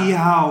can see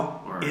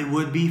how it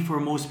would be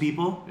for most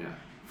people. Yeah.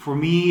 For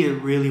me,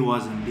 it really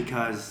wasn't,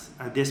 because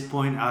at this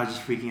point, I was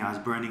just freaking out. I was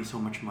burning so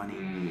much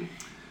money.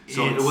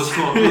 So it was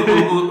to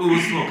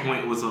a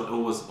point. It was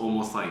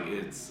almost like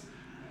it's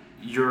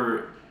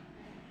your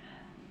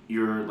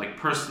like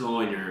personal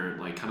and your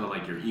like kind of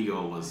like your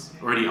ego was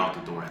already out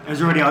the door. It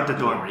was already out the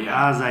door. Yeah.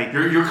 I was like,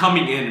 you're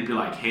coming in and be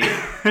like, hey,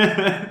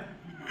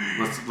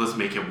 let's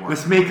make it work.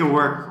 Let's make it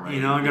work.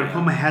 Right? I'm gonna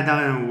put my head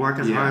down and work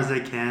as hard as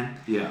I can.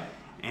 Yeah.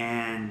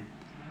 And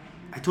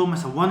I told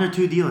myself 1 or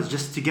 2 deals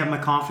just to get my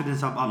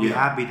confidence up. I'll be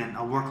happy. Then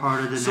I'll work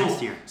harder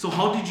next year. So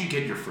how did you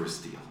get your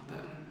first deal then?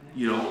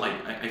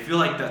 I feel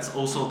like that's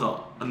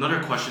also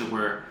another question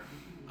where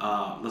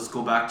let's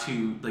go back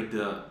to like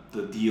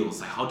the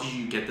deals. Like how did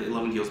you get the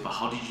 11 deals? But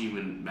how did you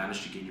even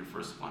manage to get your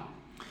first one?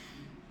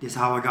 This is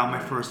how I got my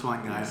first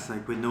one, guys.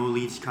 Like with no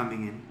leads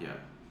coming in. Yeah.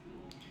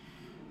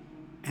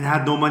 And I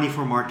had no money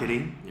for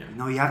marketing.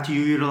 Yeah. You have to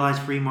utilize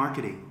free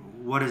marketing.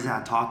 What is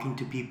that? Talking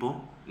to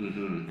people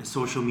and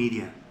social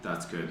media.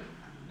 That's good.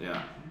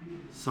 Yeah.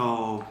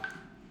 So,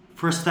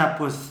 first step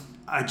was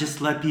I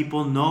just let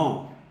people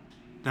know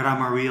that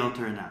I'm a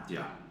realtor now.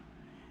 Yeah.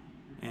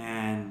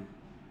 And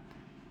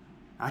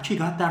I actually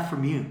got that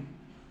from you.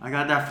 I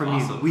got that from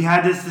Awesome. you. We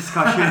had this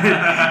discussion.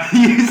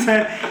 You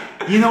said,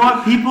 you know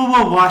what? People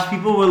will watch,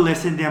 people will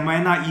listen. They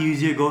might not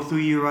use you, go through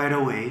you right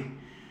away.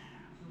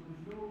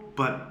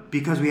 But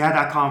because we had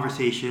that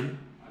conversation,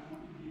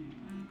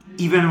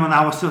 even when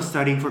I was still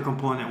studying for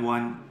Component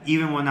 1,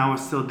 even when I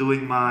was still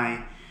doing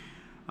my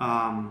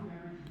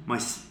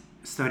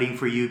studying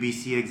for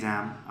UBC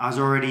exam, I was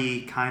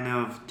already kind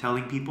of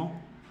telling people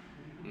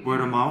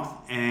word of mouth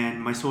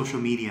and my social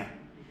media.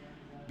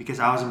 Because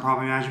I was in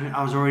property management,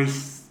 I was already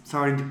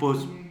starting to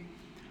post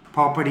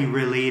property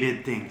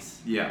related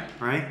things. Yeah.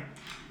 Right?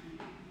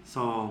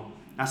 So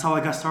that's how I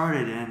got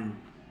started. And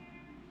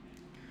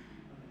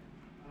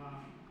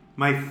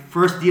my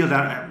first deal,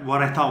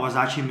 what I thought was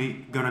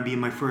actually going to be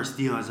my first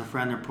deal, as a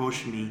friend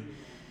approached me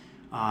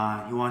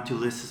He wanted to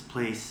list his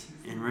place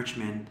in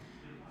Richmond.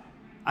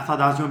 I thought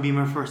that was going to be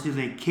my first deal.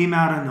 It came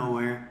out of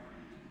nowhere.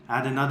 I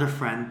had another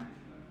friend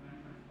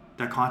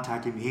that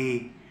contacted me.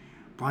 Hey,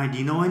 Brian, do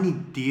you know any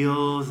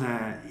deals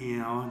that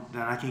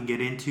that I can get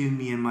into?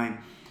 Me and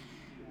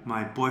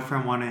my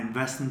boyfriend want to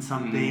invest in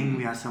something.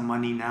 We have some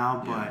money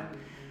now, but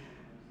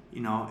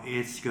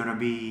it's gonna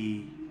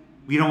be.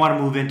 We don't want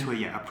to move into it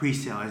yet. A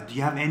pre-sale. Do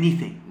you have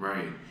anything?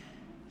 Right.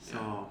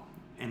 So,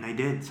 and I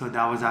did. So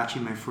that was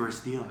actually my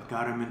first deal.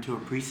 Got him into a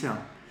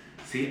pre-sale.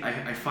 See,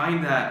 I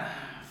find that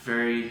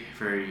very,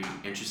 very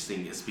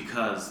interesting. Is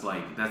because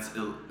like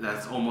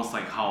that's almost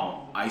like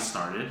how I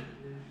started.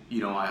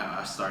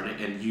 I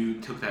started, and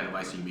you took that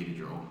advice and you made it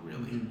your own,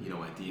 really.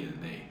 At the end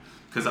of the day,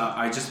 because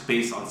I just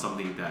based on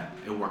something that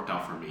it worked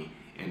out for me,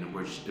 and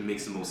which it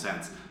makes the most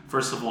sense.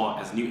 First of all,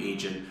 as a new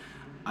agent,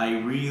 I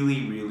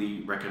really,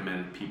 really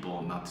recommend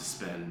people not to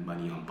spend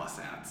money on bus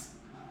ads.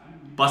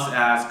 Bus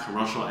ads,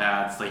 commercial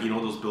ads, like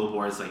those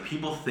billboards. Like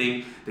people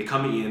think they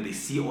come in, they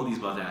see all these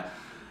bus ads.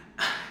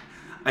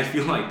 I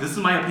feel like this is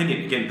my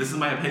opinion. Again, this is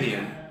my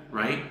opinion,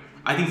 right?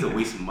 I think it's a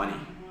waste of money.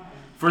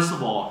 First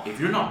of all, if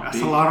you're not that's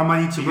big, a lot of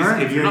money to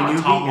burn. If you're not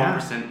a top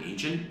 1%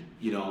 agent,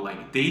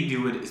 like they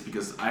do it is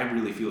because I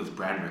really feel it's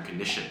brand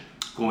recognition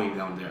going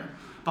down there.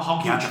 But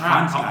how can you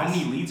track? How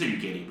many leads are you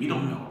getting? We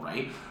don't know,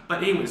 right?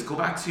 But anyways, go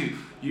back to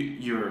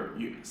your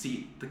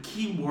see the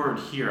key word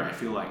here. I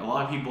feel like a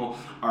lot of people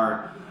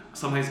are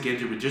sometimes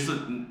get into it. Just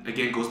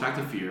again goes back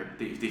to fear.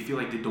 They feel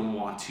like they don't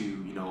want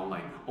to, they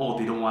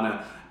don't want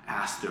to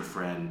ask their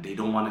friend. They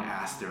don't want to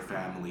ask their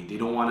family. They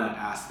don't want to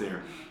ask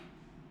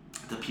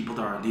the people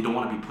they don't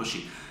want to be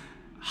pushy.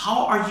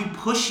 How are you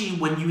pushy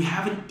when you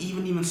haven't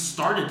even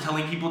started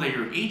telling people that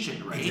you're an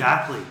agent, right?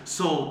 Exactly.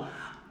 So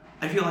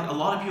I feel like a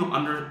lot of people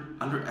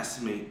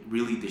underestimate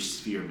really this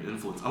sphere of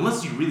influence.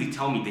 Unless you really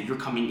tell me that you're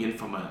coming in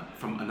from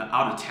an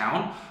out of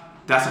town,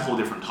 that's a whole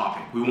different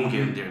topic. We won't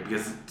get in there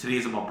because today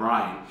is about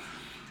Brian.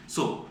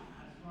 So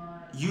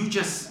you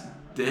just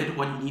did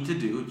what you need to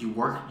do. You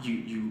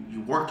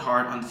worked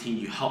hard on the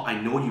team. I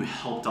know you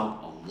helped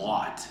out a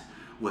lot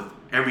with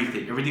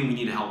everything we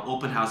need to help.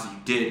 Open houses you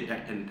did,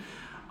 and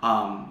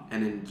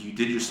then you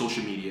did your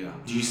social media.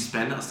 Do you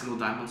spend a single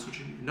dime on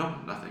social media? No,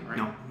 nothing, right?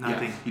 No,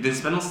 nothing. Yeah. You didn't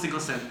spend a single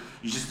cent.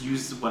 You just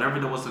used whatever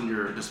that was on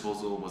your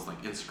disposal was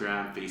like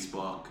Instagram,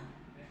 Facebook.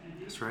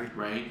 That's right.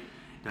 Right?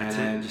 That's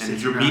and it.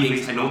 And your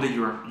meetings, Facebook. I know that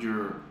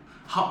you're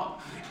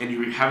and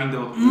you're having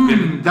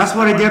the... that's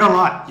what I did a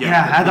lot. Yeah,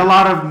 I had a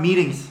lot of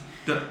meetings.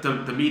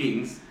 The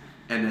meetings,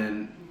 and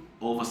then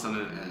all of a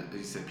sudden, as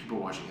you said, people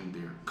are watching and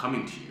they're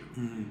coming to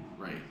you,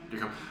 right?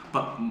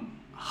 But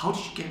how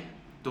did you get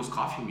those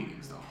coffee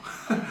meetings,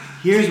 though?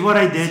 Here's what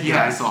I did,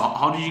 yeah, guys. So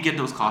how did you get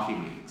those coffee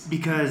meetings?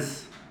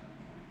 Because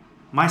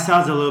my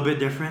style's a little bit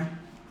different.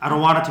 I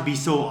don't want it to be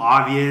so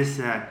obvious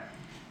that,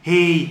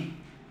 hey,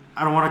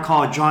 I don't want to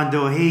call John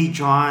Doe, hey,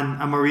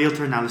 John, I'm a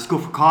realtor now. Let's go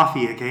for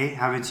coffee, okay?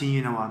 Haven't seen you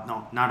in a while.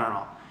 No, not at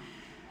all.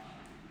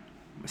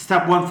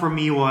 Step one for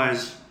me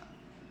was,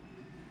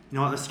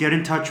 let's get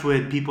in touch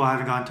with people I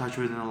haven't gotten in touch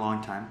with in a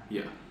long time.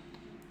 Yeah.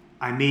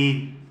 I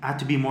had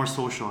to be more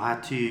social. I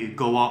had to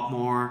go out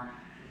more.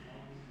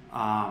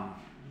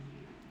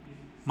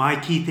 My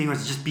key thing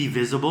was just be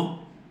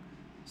visible.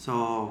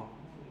 So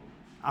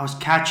I was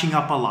catching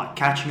up a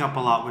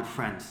lot with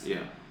friends.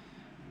 Yeah.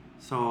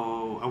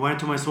 So I went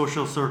into my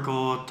social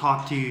circle,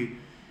 talked to a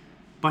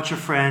bunch of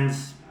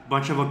friends,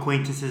 bunch of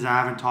acquaintances I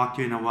haven't talked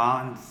to in a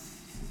while, and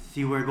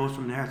see where it goes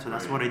from there. So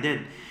that's what I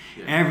did.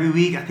 Yeah. Every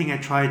week, I think I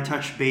try to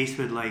touch base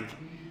with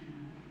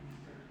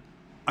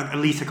at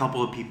least a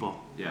couple of people.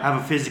 Yeah.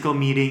 Have a physical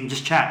meeting,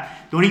 just chat.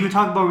 Don't even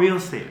talk about real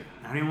estate.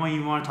 I don't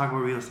even want to talk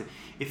about real estate.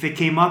 If it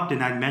came up,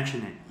 then I'd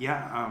mention it.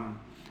 Yeah,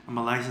 I'm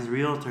a licensed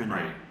realtor now.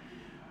 Right.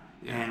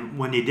 Yeah. And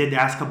when they did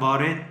ask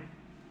about it,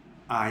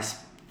 I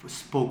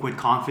spoke with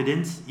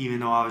confidence, even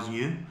though I was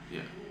new.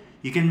 Yeah.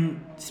 You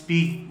can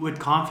speak with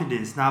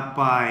confidence,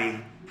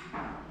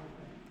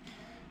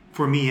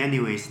 for me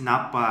anyways,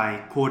 not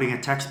by quoting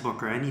a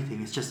textbook or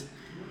anything. It's just,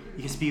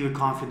 you can speak with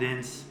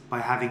confidence by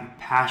having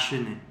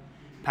passion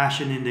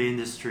in the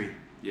industry.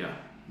 Yeah.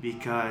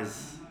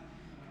 Because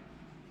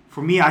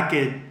for me, I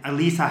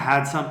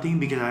had something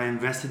because I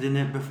invested in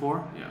it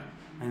before. Yeah.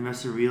 I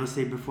invested in real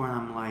estate before, and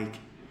I'm like,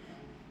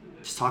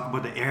 just talk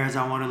about the areas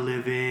I want to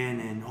live in,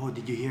 and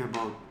did you hear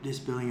about this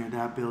building or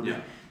that building?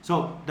 Yeah.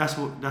 So that's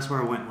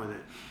where I went with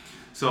it.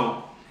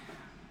 So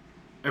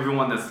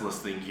everyone that's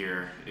listening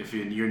here, if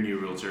you're a new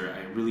realtor,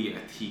 a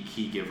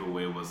key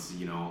giveaway was,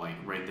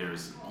 right there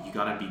is you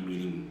gotta be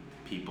meeting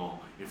people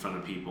in front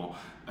of people.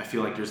 I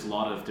feel like there's a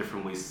lot of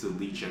different ways to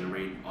lead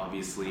generate.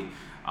 Obviously,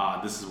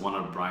 this is one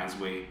of Brian's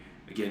way.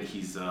 Again,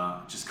 he's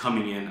just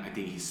coming in. I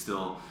think he's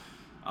still.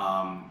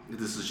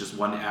 This is just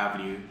one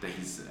avenue that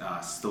he's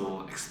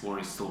still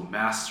exploring, still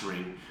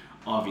mastering,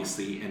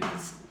 obviously, and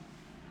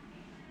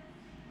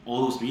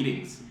all those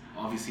meetings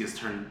obviously has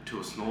turned to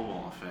a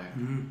snowball effect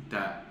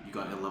that you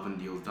got 11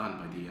 deals done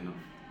by the end of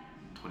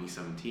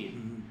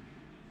 2017.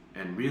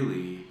 And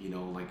really,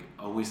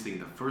 I always think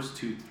the first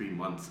 2-3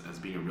 months as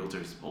being a realtor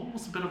is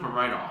almost a bit of a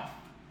write-off.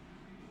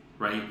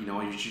 right? You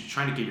know, you're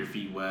trying to get your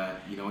feet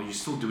wet. You know, you're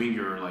still doing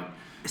your like.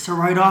 It's a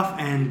write-off,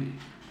 and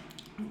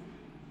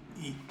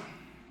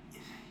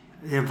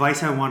the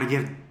advice I want to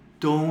give: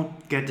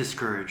 don't get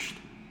discouraged.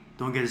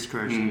 Don't get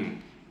discouraged.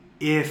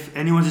 If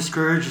anyone's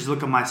discouraged, just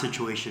look at my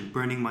situation: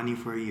 burning money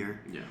for a year,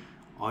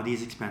 all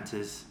these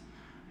expenses.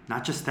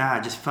 Not just that, I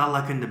just felt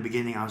like in the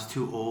beginning I was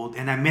too old,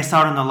 and I missed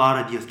out on a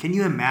lot of deals. Can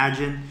you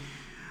imagine?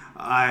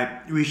 I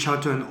reached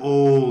out to an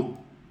old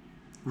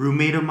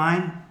roommate of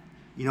mine,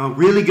 you know,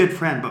 really good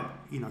friend, but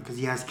you know, because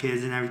he has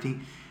kids and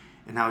everything,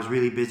 and I was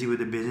really busy with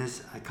the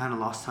business, I kind of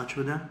lost touch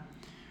with him.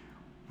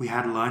 We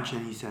had lunch,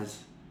 and he says,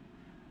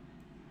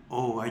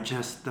 "Oh, I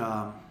just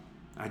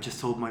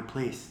sold my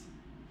place."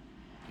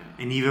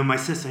 Yeah. And even my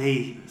sister,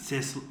 "Hey,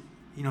 sis,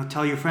 you know,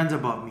 tell your friends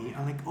about me."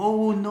 I'm like,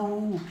 "Oh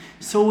no,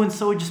 so and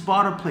so just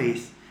bought a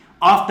place."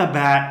 Off the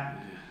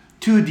bat,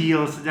 2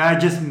 deals that I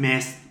just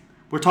missed.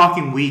 We're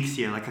talking weeks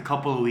here, like a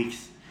couple of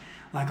weeks.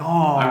 Like,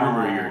 oh, I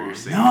remember you're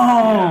saying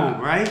no,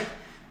 right?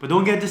 But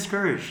don't get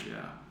discouraged.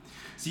 Yeah.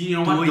 See, you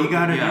know do what you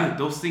gotta do.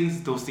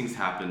 Those things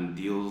happen.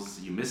 Deals,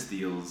 you miss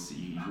deals.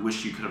 You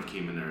wish you could have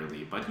came in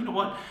early. But you know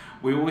what?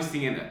 We always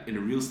think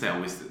in real estate,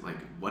 always like,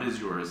 what is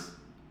yours?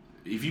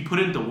 If you put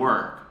in the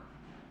work,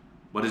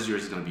 what is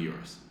yours is gonna be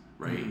yours,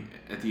 right?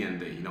 Mm-hmm. At the end of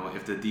the day, you know,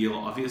 if the deal,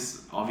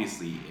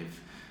 obviously, if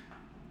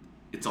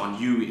it's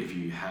on you, if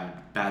you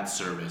have bad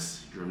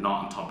service, you're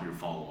not on top of your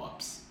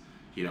follow-ups,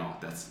 you know,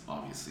 that's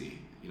obviously,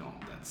 you know,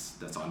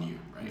 that's on you,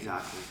 right?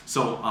 Exactly.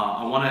 So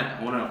I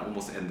wanna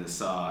almost end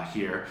this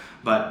here,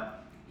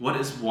 but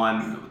that's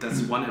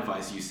one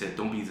advice you said,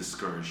 don't be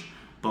discouraged.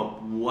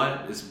 But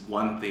what is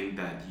one thing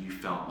that you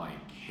felt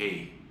like,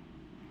 hey,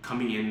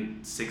 coming in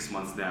 6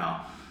 months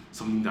now,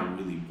 something that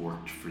really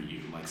worked for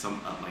you, like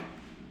some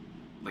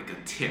like a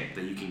tip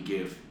that you can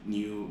give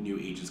new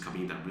agents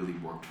coming in that really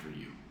worked for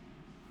you?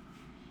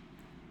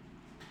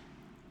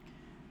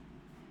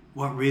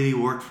 What really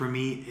worked for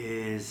me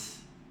is,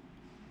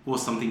 well,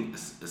 something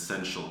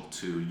essential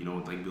to, you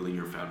know, like building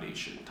your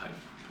foundation type.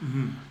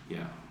 Mm-hmm.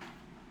 Yeah.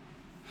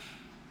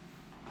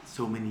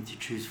 So many to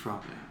choose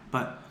from. Yeah.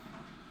 But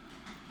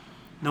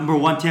number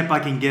one tip I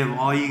can give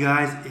all you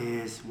guys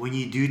is, when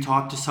you do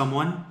talk to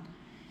someone,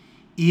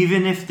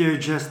 even if they're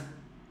just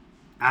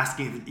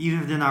asking,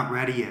 even if they're not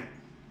ready yet,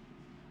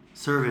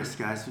 service,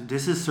 guys.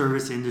 This is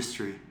service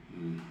industry.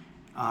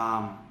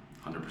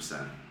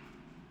 100%.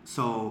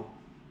 So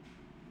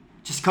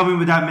just coming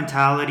with that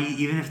mentality,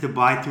 even if they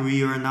buy through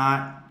you or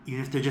not,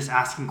 even if they're just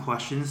asking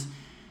questions,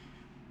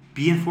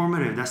 be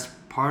informative. That's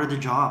part of the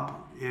job.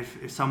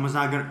 If someone's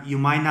not gonna, you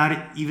might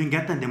not even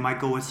get them. They might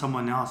go with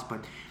someone else.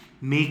 But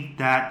make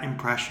that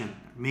impression.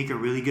 Make a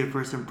really good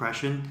first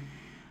impression.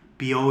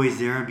 Be always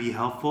there and be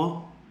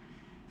helpful.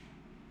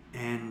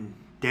 And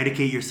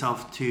dedicate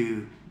yourself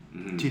to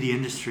the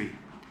industry.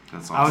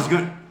 That's awesome. I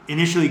was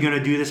initially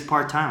gonna do this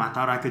part time. I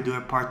thought I could do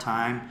it part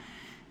time,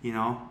 you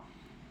know,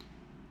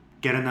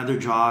 get another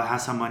job,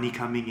 have some money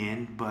coming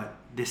in. But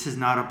this is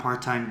not a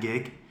part time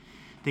gig.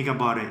 Think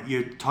about it.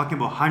 You're talking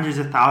about hundreds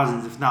of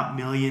thousands, if not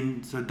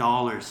millions of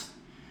dollars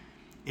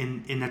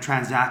in a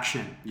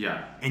transaction.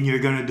 Yeah. And you're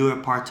gonna do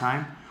it part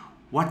time.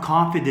 What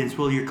confidence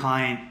will your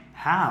client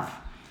have?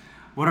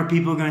 What are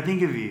people gonna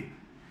think of you?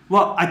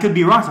 Well, I could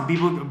be wrong. Some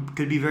people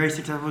could be very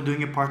successful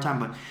doing it part time,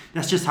 but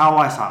that's just how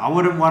I saw it. I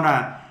wouldn't want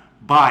to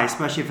buy,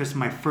 especially if it's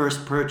my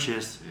first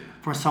purchase,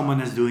 for someone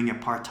that's doing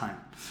it part time.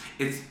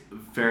 It's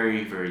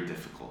very, very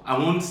difficult. I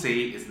won't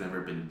say it's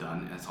never been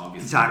done. It's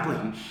obviously exactly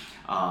been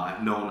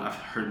done. I've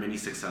heard many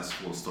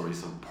successful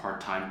stories of part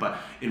time, but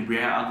in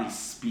reality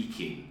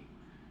speaking,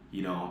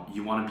 you know,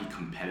 you want to be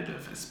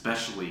competitive,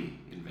 especially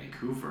in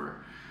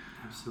Vancouver.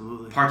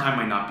 Absolutely. Part-time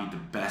might not be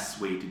the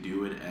best way to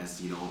do it, as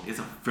you know,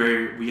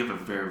 we have a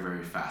very,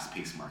 very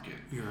fast-paced market.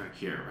 You're right.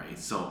 Here, right?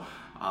 So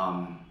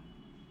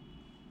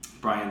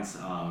Brian's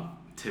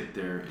tip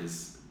there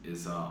is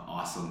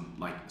awesome.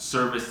 Like,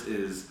 service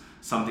is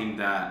something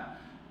that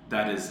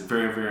is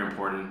very, very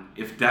important.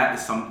 If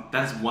that's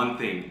one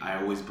thing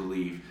I always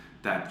believe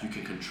that you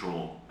can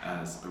control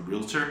as a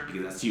realtor,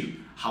 because that's you.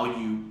 How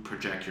you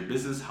project your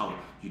business, how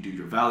you do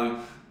your value,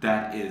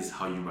 that is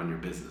how you run your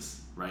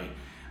business, right?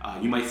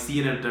 You might see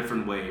it in a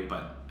different way,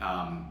 but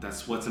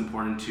that's what's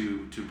important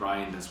to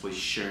Brian. That's what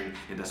he's sharing,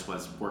 and that's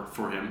what's worked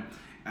for him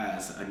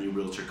as a new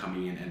realtor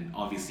coming in. And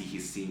obviously,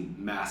 he's seen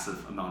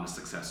massive amount of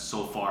success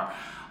so far.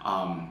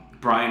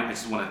 Brian, I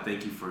just want to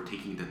thank you for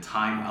taking the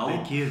time out.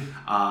 Thank you.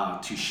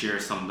 To share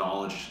some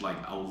knowledge. Like,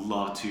 I would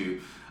love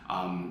to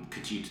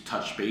continue to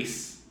touch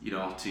base, you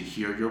know, to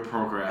hear your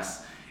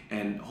progress.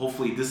 And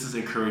hopefully this is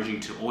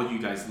encouraging to all you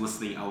guys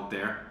listening out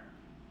there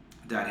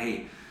that,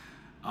 hey,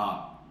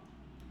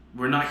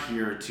 we're not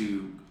here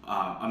to,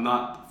 I'm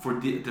not for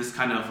this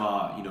kind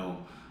of, you know,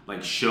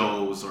 like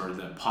shows or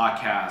the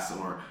podcasts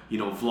or, you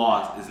know,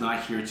 vlogs is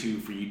not here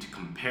for you to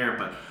compare,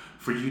 but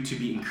for you to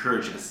be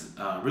encouraged as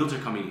a realtor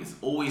coming. It's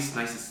always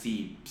nice to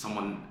see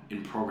someone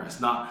in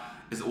progress.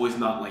 It's always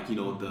not like, you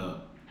know,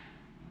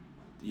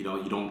 you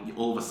don't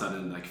all of a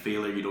sudden like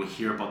failure, you don't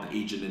hear about the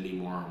agent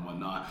anymore and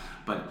whatnot,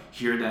 but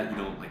hear that, you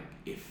know, like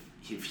if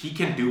if he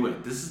can do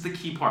it, this is the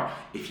key part.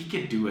 If he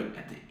can do it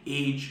at the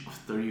age of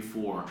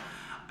 34,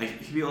 I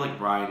feel like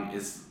Brian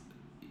is,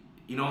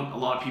 a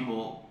lot of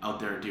people out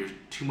there, there's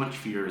too much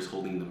fear is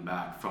holding them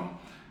back from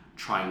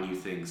trying new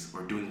things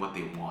or doing what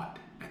they want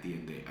at the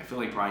end of the day. I feel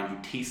like, Brian, you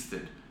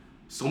tasted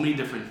so many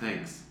different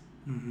things.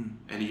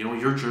 And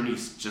your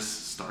journey's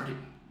just starting.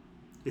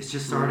 It's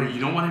just starting.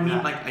 You know what I mean?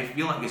 Yeah. Like, I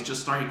feel like it's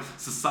just starting.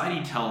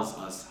 Society tells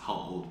us how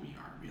old we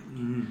are,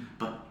 really.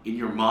 But in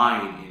your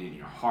mind and in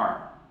your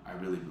heart, I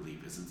really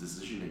believe it's a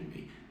decision that you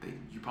make that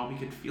you probably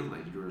could feel that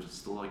you're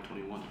still like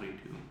 21, 22.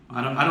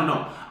 I don't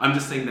know. I'm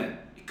just saying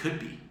that it could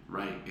be,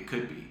 right? It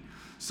could be.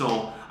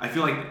 So I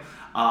feel like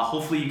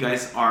hopefully you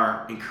guys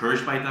are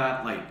encouraged by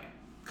that. Like,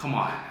 come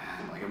on,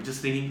 man. Like, I'm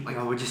just thinking, like,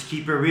 we'll just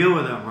keep it real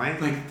with them, right?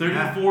 Like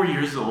 34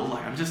 years old.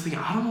 Like, I'm just thinking,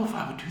 I don't know if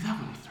I would do that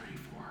when I'm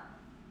 34.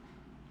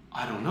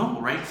 I don't know,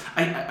 right?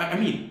 I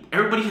mean,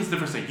 everybody has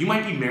different things. You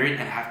might be married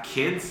and have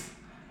kids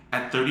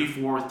at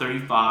 34,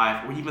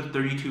 35, or even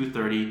 32,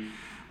 30.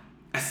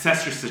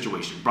 Assess your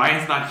situation.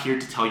 Brian's not here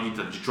to tell you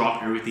to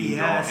drop everything.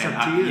 Yeah, it's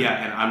up to you.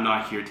 Yeah, and I'm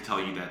not here to tell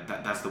you that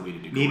that's the way to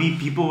do it. Maybe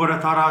people would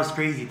have thought I was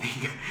crazy.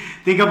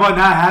 Think about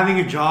not having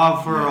a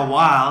job for a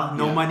while,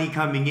 no money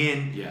coming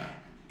in. Yeah.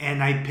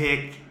 And I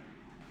pick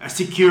a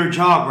secure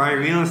job, right?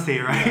 Real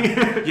estate,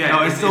 right?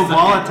 Yeah, it's so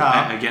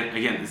volatile.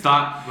 Again, it's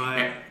not.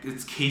 But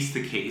it's case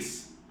to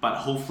case. But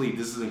hopefully,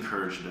 this is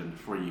encouragement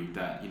for you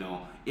that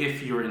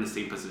if you're in the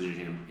same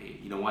position, hey,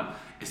 you know what?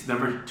 It's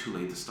never too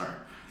late to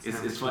start.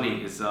 It's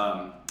funny. It's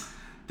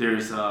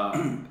there's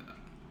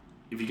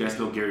if you guys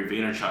know Gary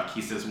Vaynerchuk,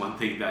 he says one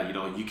thing that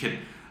you can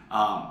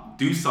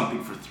do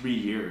something for 3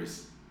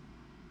 years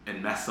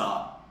and mess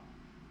up,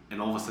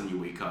 and all of a sudden you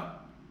wake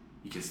up,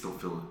 you can still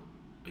feel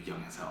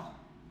young as hell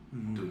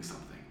doing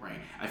something, right?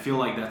 I feel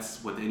like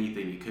that's with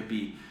anything. It could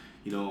be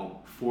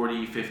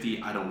 40,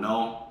 50, I don't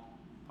know.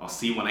 I'll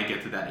see when I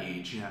get to that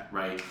age,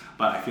 right?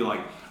 But I feel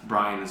like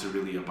Brian is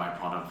really a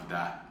byproduct of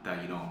that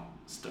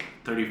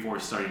 34,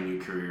 starting a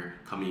new career,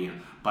 coming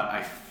in. But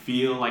I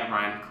feel like,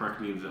 Brian, correct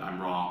me if I'm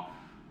wrong,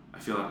 I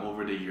feel like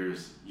over the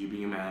years, you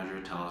being a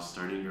manager,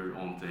 starting your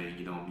own thing,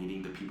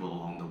 meeting the people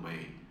along the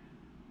way,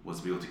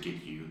 was able to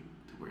get you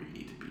to where you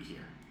need to be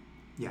here.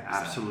 Yeah,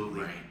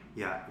 absolutely. Right?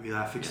 Yeah, real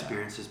life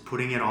experiences,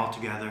 putting it all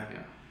together.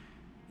 Yeah.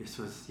 This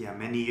was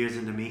many years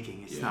in the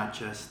making. It's not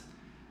just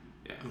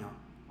Yeah.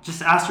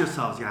 Just ask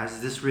yourselves, guys,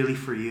 is this really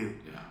for you?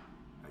 Yeah.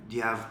 Do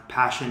you have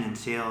passion in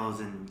sales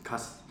and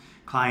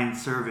client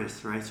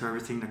service, right?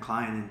 Servicing the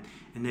client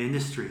in the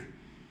industry.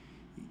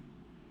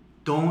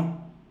 Don't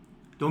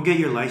get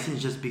your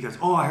license just because,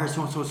 I heard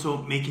so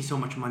making so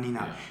much money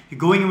now. Yeah. If you're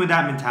going in with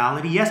that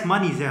mentality, yes,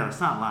 money's there. Let's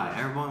not lie.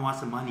 Everyone wants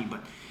the money,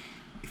 but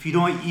if you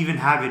don't even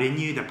have it in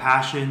you, the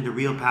passion, the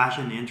real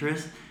passion, the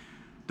interest,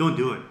 don't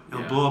do it.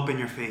 It'll blow up in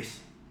your face.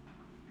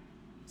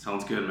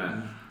 Sounds good,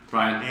 man.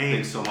 Brian,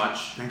 thanks so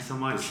much. Thanks so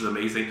much. This is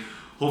amazing.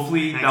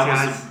 Hopefully Thanks, that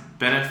was guys.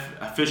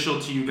 beneficial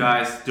to you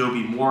guys. There'll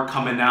be more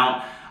coming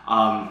out.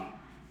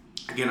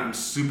 Again, I'm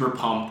super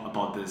pumped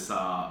about this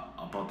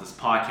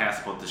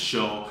podcast, about this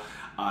show,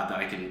 that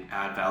I can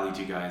add value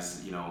to you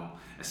guys.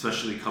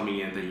 Especially coming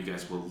in, that you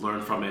guys will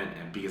learn from it,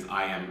 and because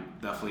I am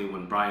definitely,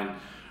 when Brian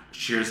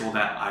shares all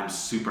that, I'm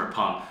super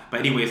pumped.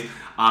 But anyways,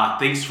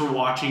 thanks for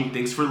watching.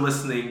 Thanks for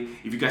listening.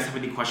 If you guys have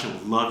any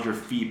questions, love your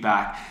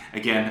feedback.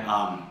 Again,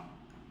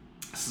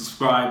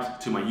 subscribe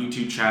to my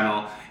YouTube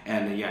channel,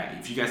 and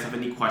if you guys have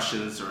any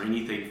questions or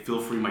anything,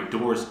 feel free. My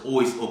door is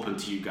always open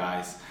to you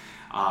guys.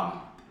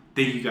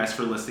 Thank you guys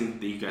for listening.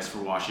 Thank you guys for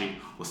watching.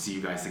 We'll see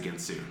you guys again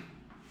soon.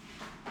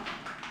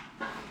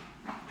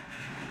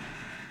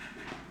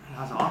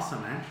 That was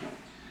awesome, man.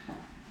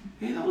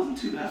 Hey, that wasn't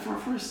too bad for a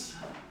first.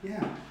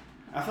 Yeah,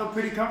 I felt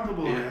pretty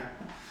comfortable there.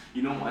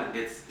 You know what?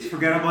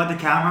 Forget about the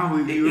camera.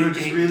 We were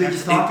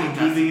just talking,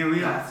 keeping it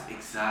real. That's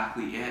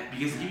exactly it.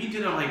 Because if you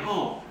did it like,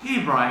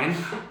 hey Brian,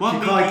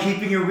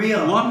 keeping it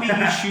real. What made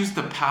you choose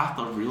the path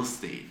of real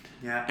estate?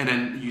 Yeah. And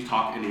then you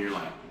talk, and you're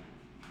like,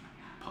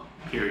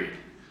 period.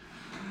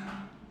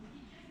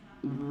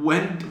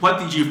 What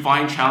did you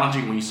find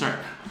challenging when you start?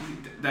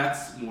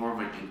 That's more of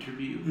an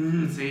interview.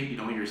 Let's say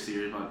you're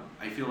serious about.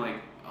 I feel like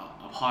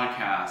a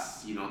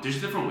podcast. There's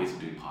different ways of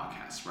doing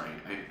podcasts, right?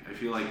 I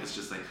feel like it's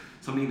just like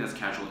something that's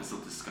casual. It's a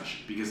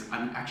discussion because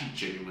I'm actually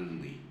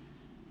genuinely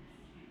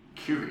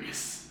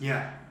curious.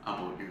 Yeah.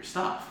 About your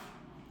stuff.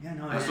 Yeah,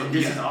 no,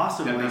 this is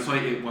awesome. That's why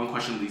one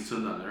question leads to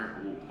another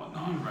or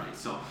whatnot, right?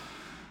 So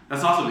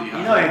that's awesome.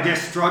 If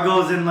there's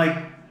struggles in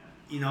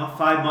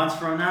 5 months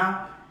from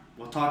now,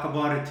 we'll talk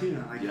about it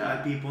too.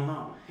 Let people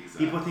know.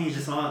 Exactly. People think it's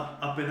just all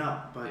up and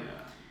up, but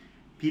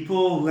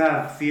people who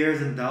have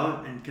fears and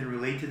doubt and can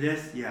relate to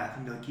this, I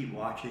think they'll keep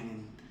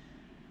watching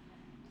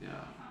and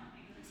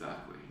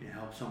exactly.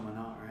 Help someone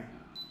out, right?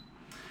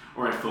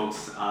 All right,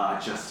 folks.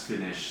 Just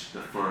finished the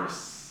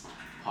first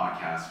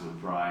podcast with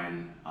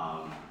Brian.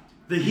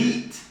 The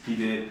Heat. He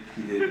did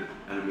an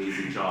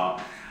amazing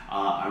job.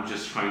 I'm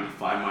just trying to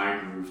find my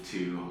groove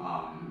too.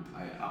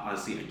 I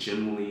honestly, I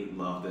genuinely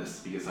love this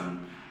because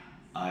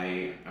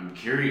I'm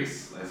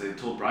curious. As I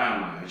told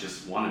Brian, I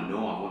just want to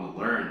know. I want to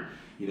learn.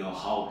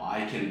 how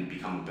I can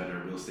become a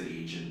better real estate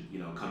agent,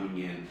 coming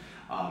in.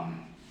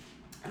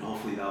 And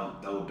hopefully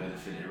that will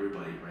benefit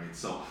everybody, right?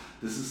 So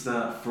this is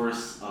the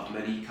first of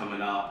many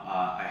coming up.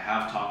 I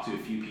have talked to a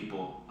few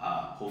people,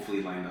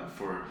 hopefully lined up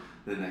for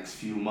the next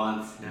few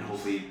months, and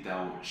hopefully that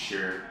will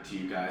share to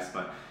you guys.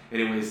 But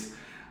anyways,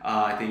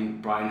 I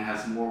think Brian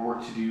has more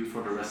work to do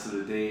for the rest of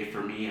the day.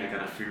 For me, I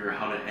gotta figure out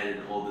how to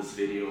edit all this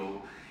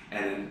video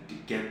and to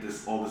get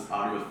all this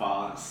audio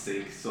file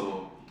sync.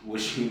 So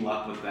wish me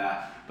luck with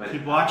that. But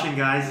keep watching,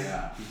 guys.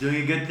 Yeah. He's doing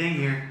a good thing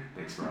here.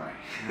 Thanks, Brian.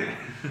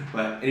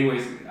 But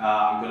anyways,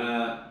 I'm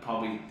gonna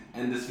probably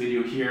end this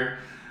video here.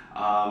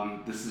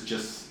 This is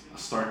just a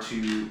start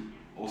to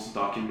also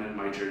document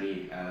my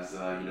journey as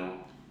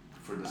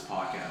for this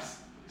podcast.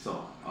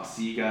 So I'll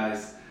see you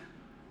guys.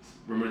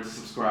 Remember to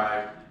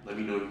subscribe. Let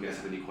me know if you guys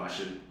have any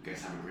questions. You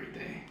guys have a great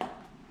day.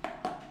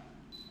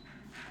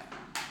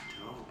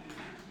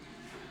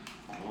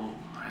 Oh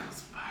my,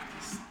 let's back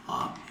this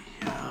up.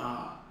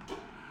 Yeah.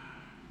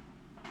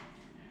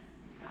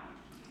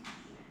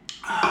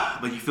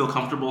 But you feel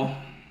comfortable?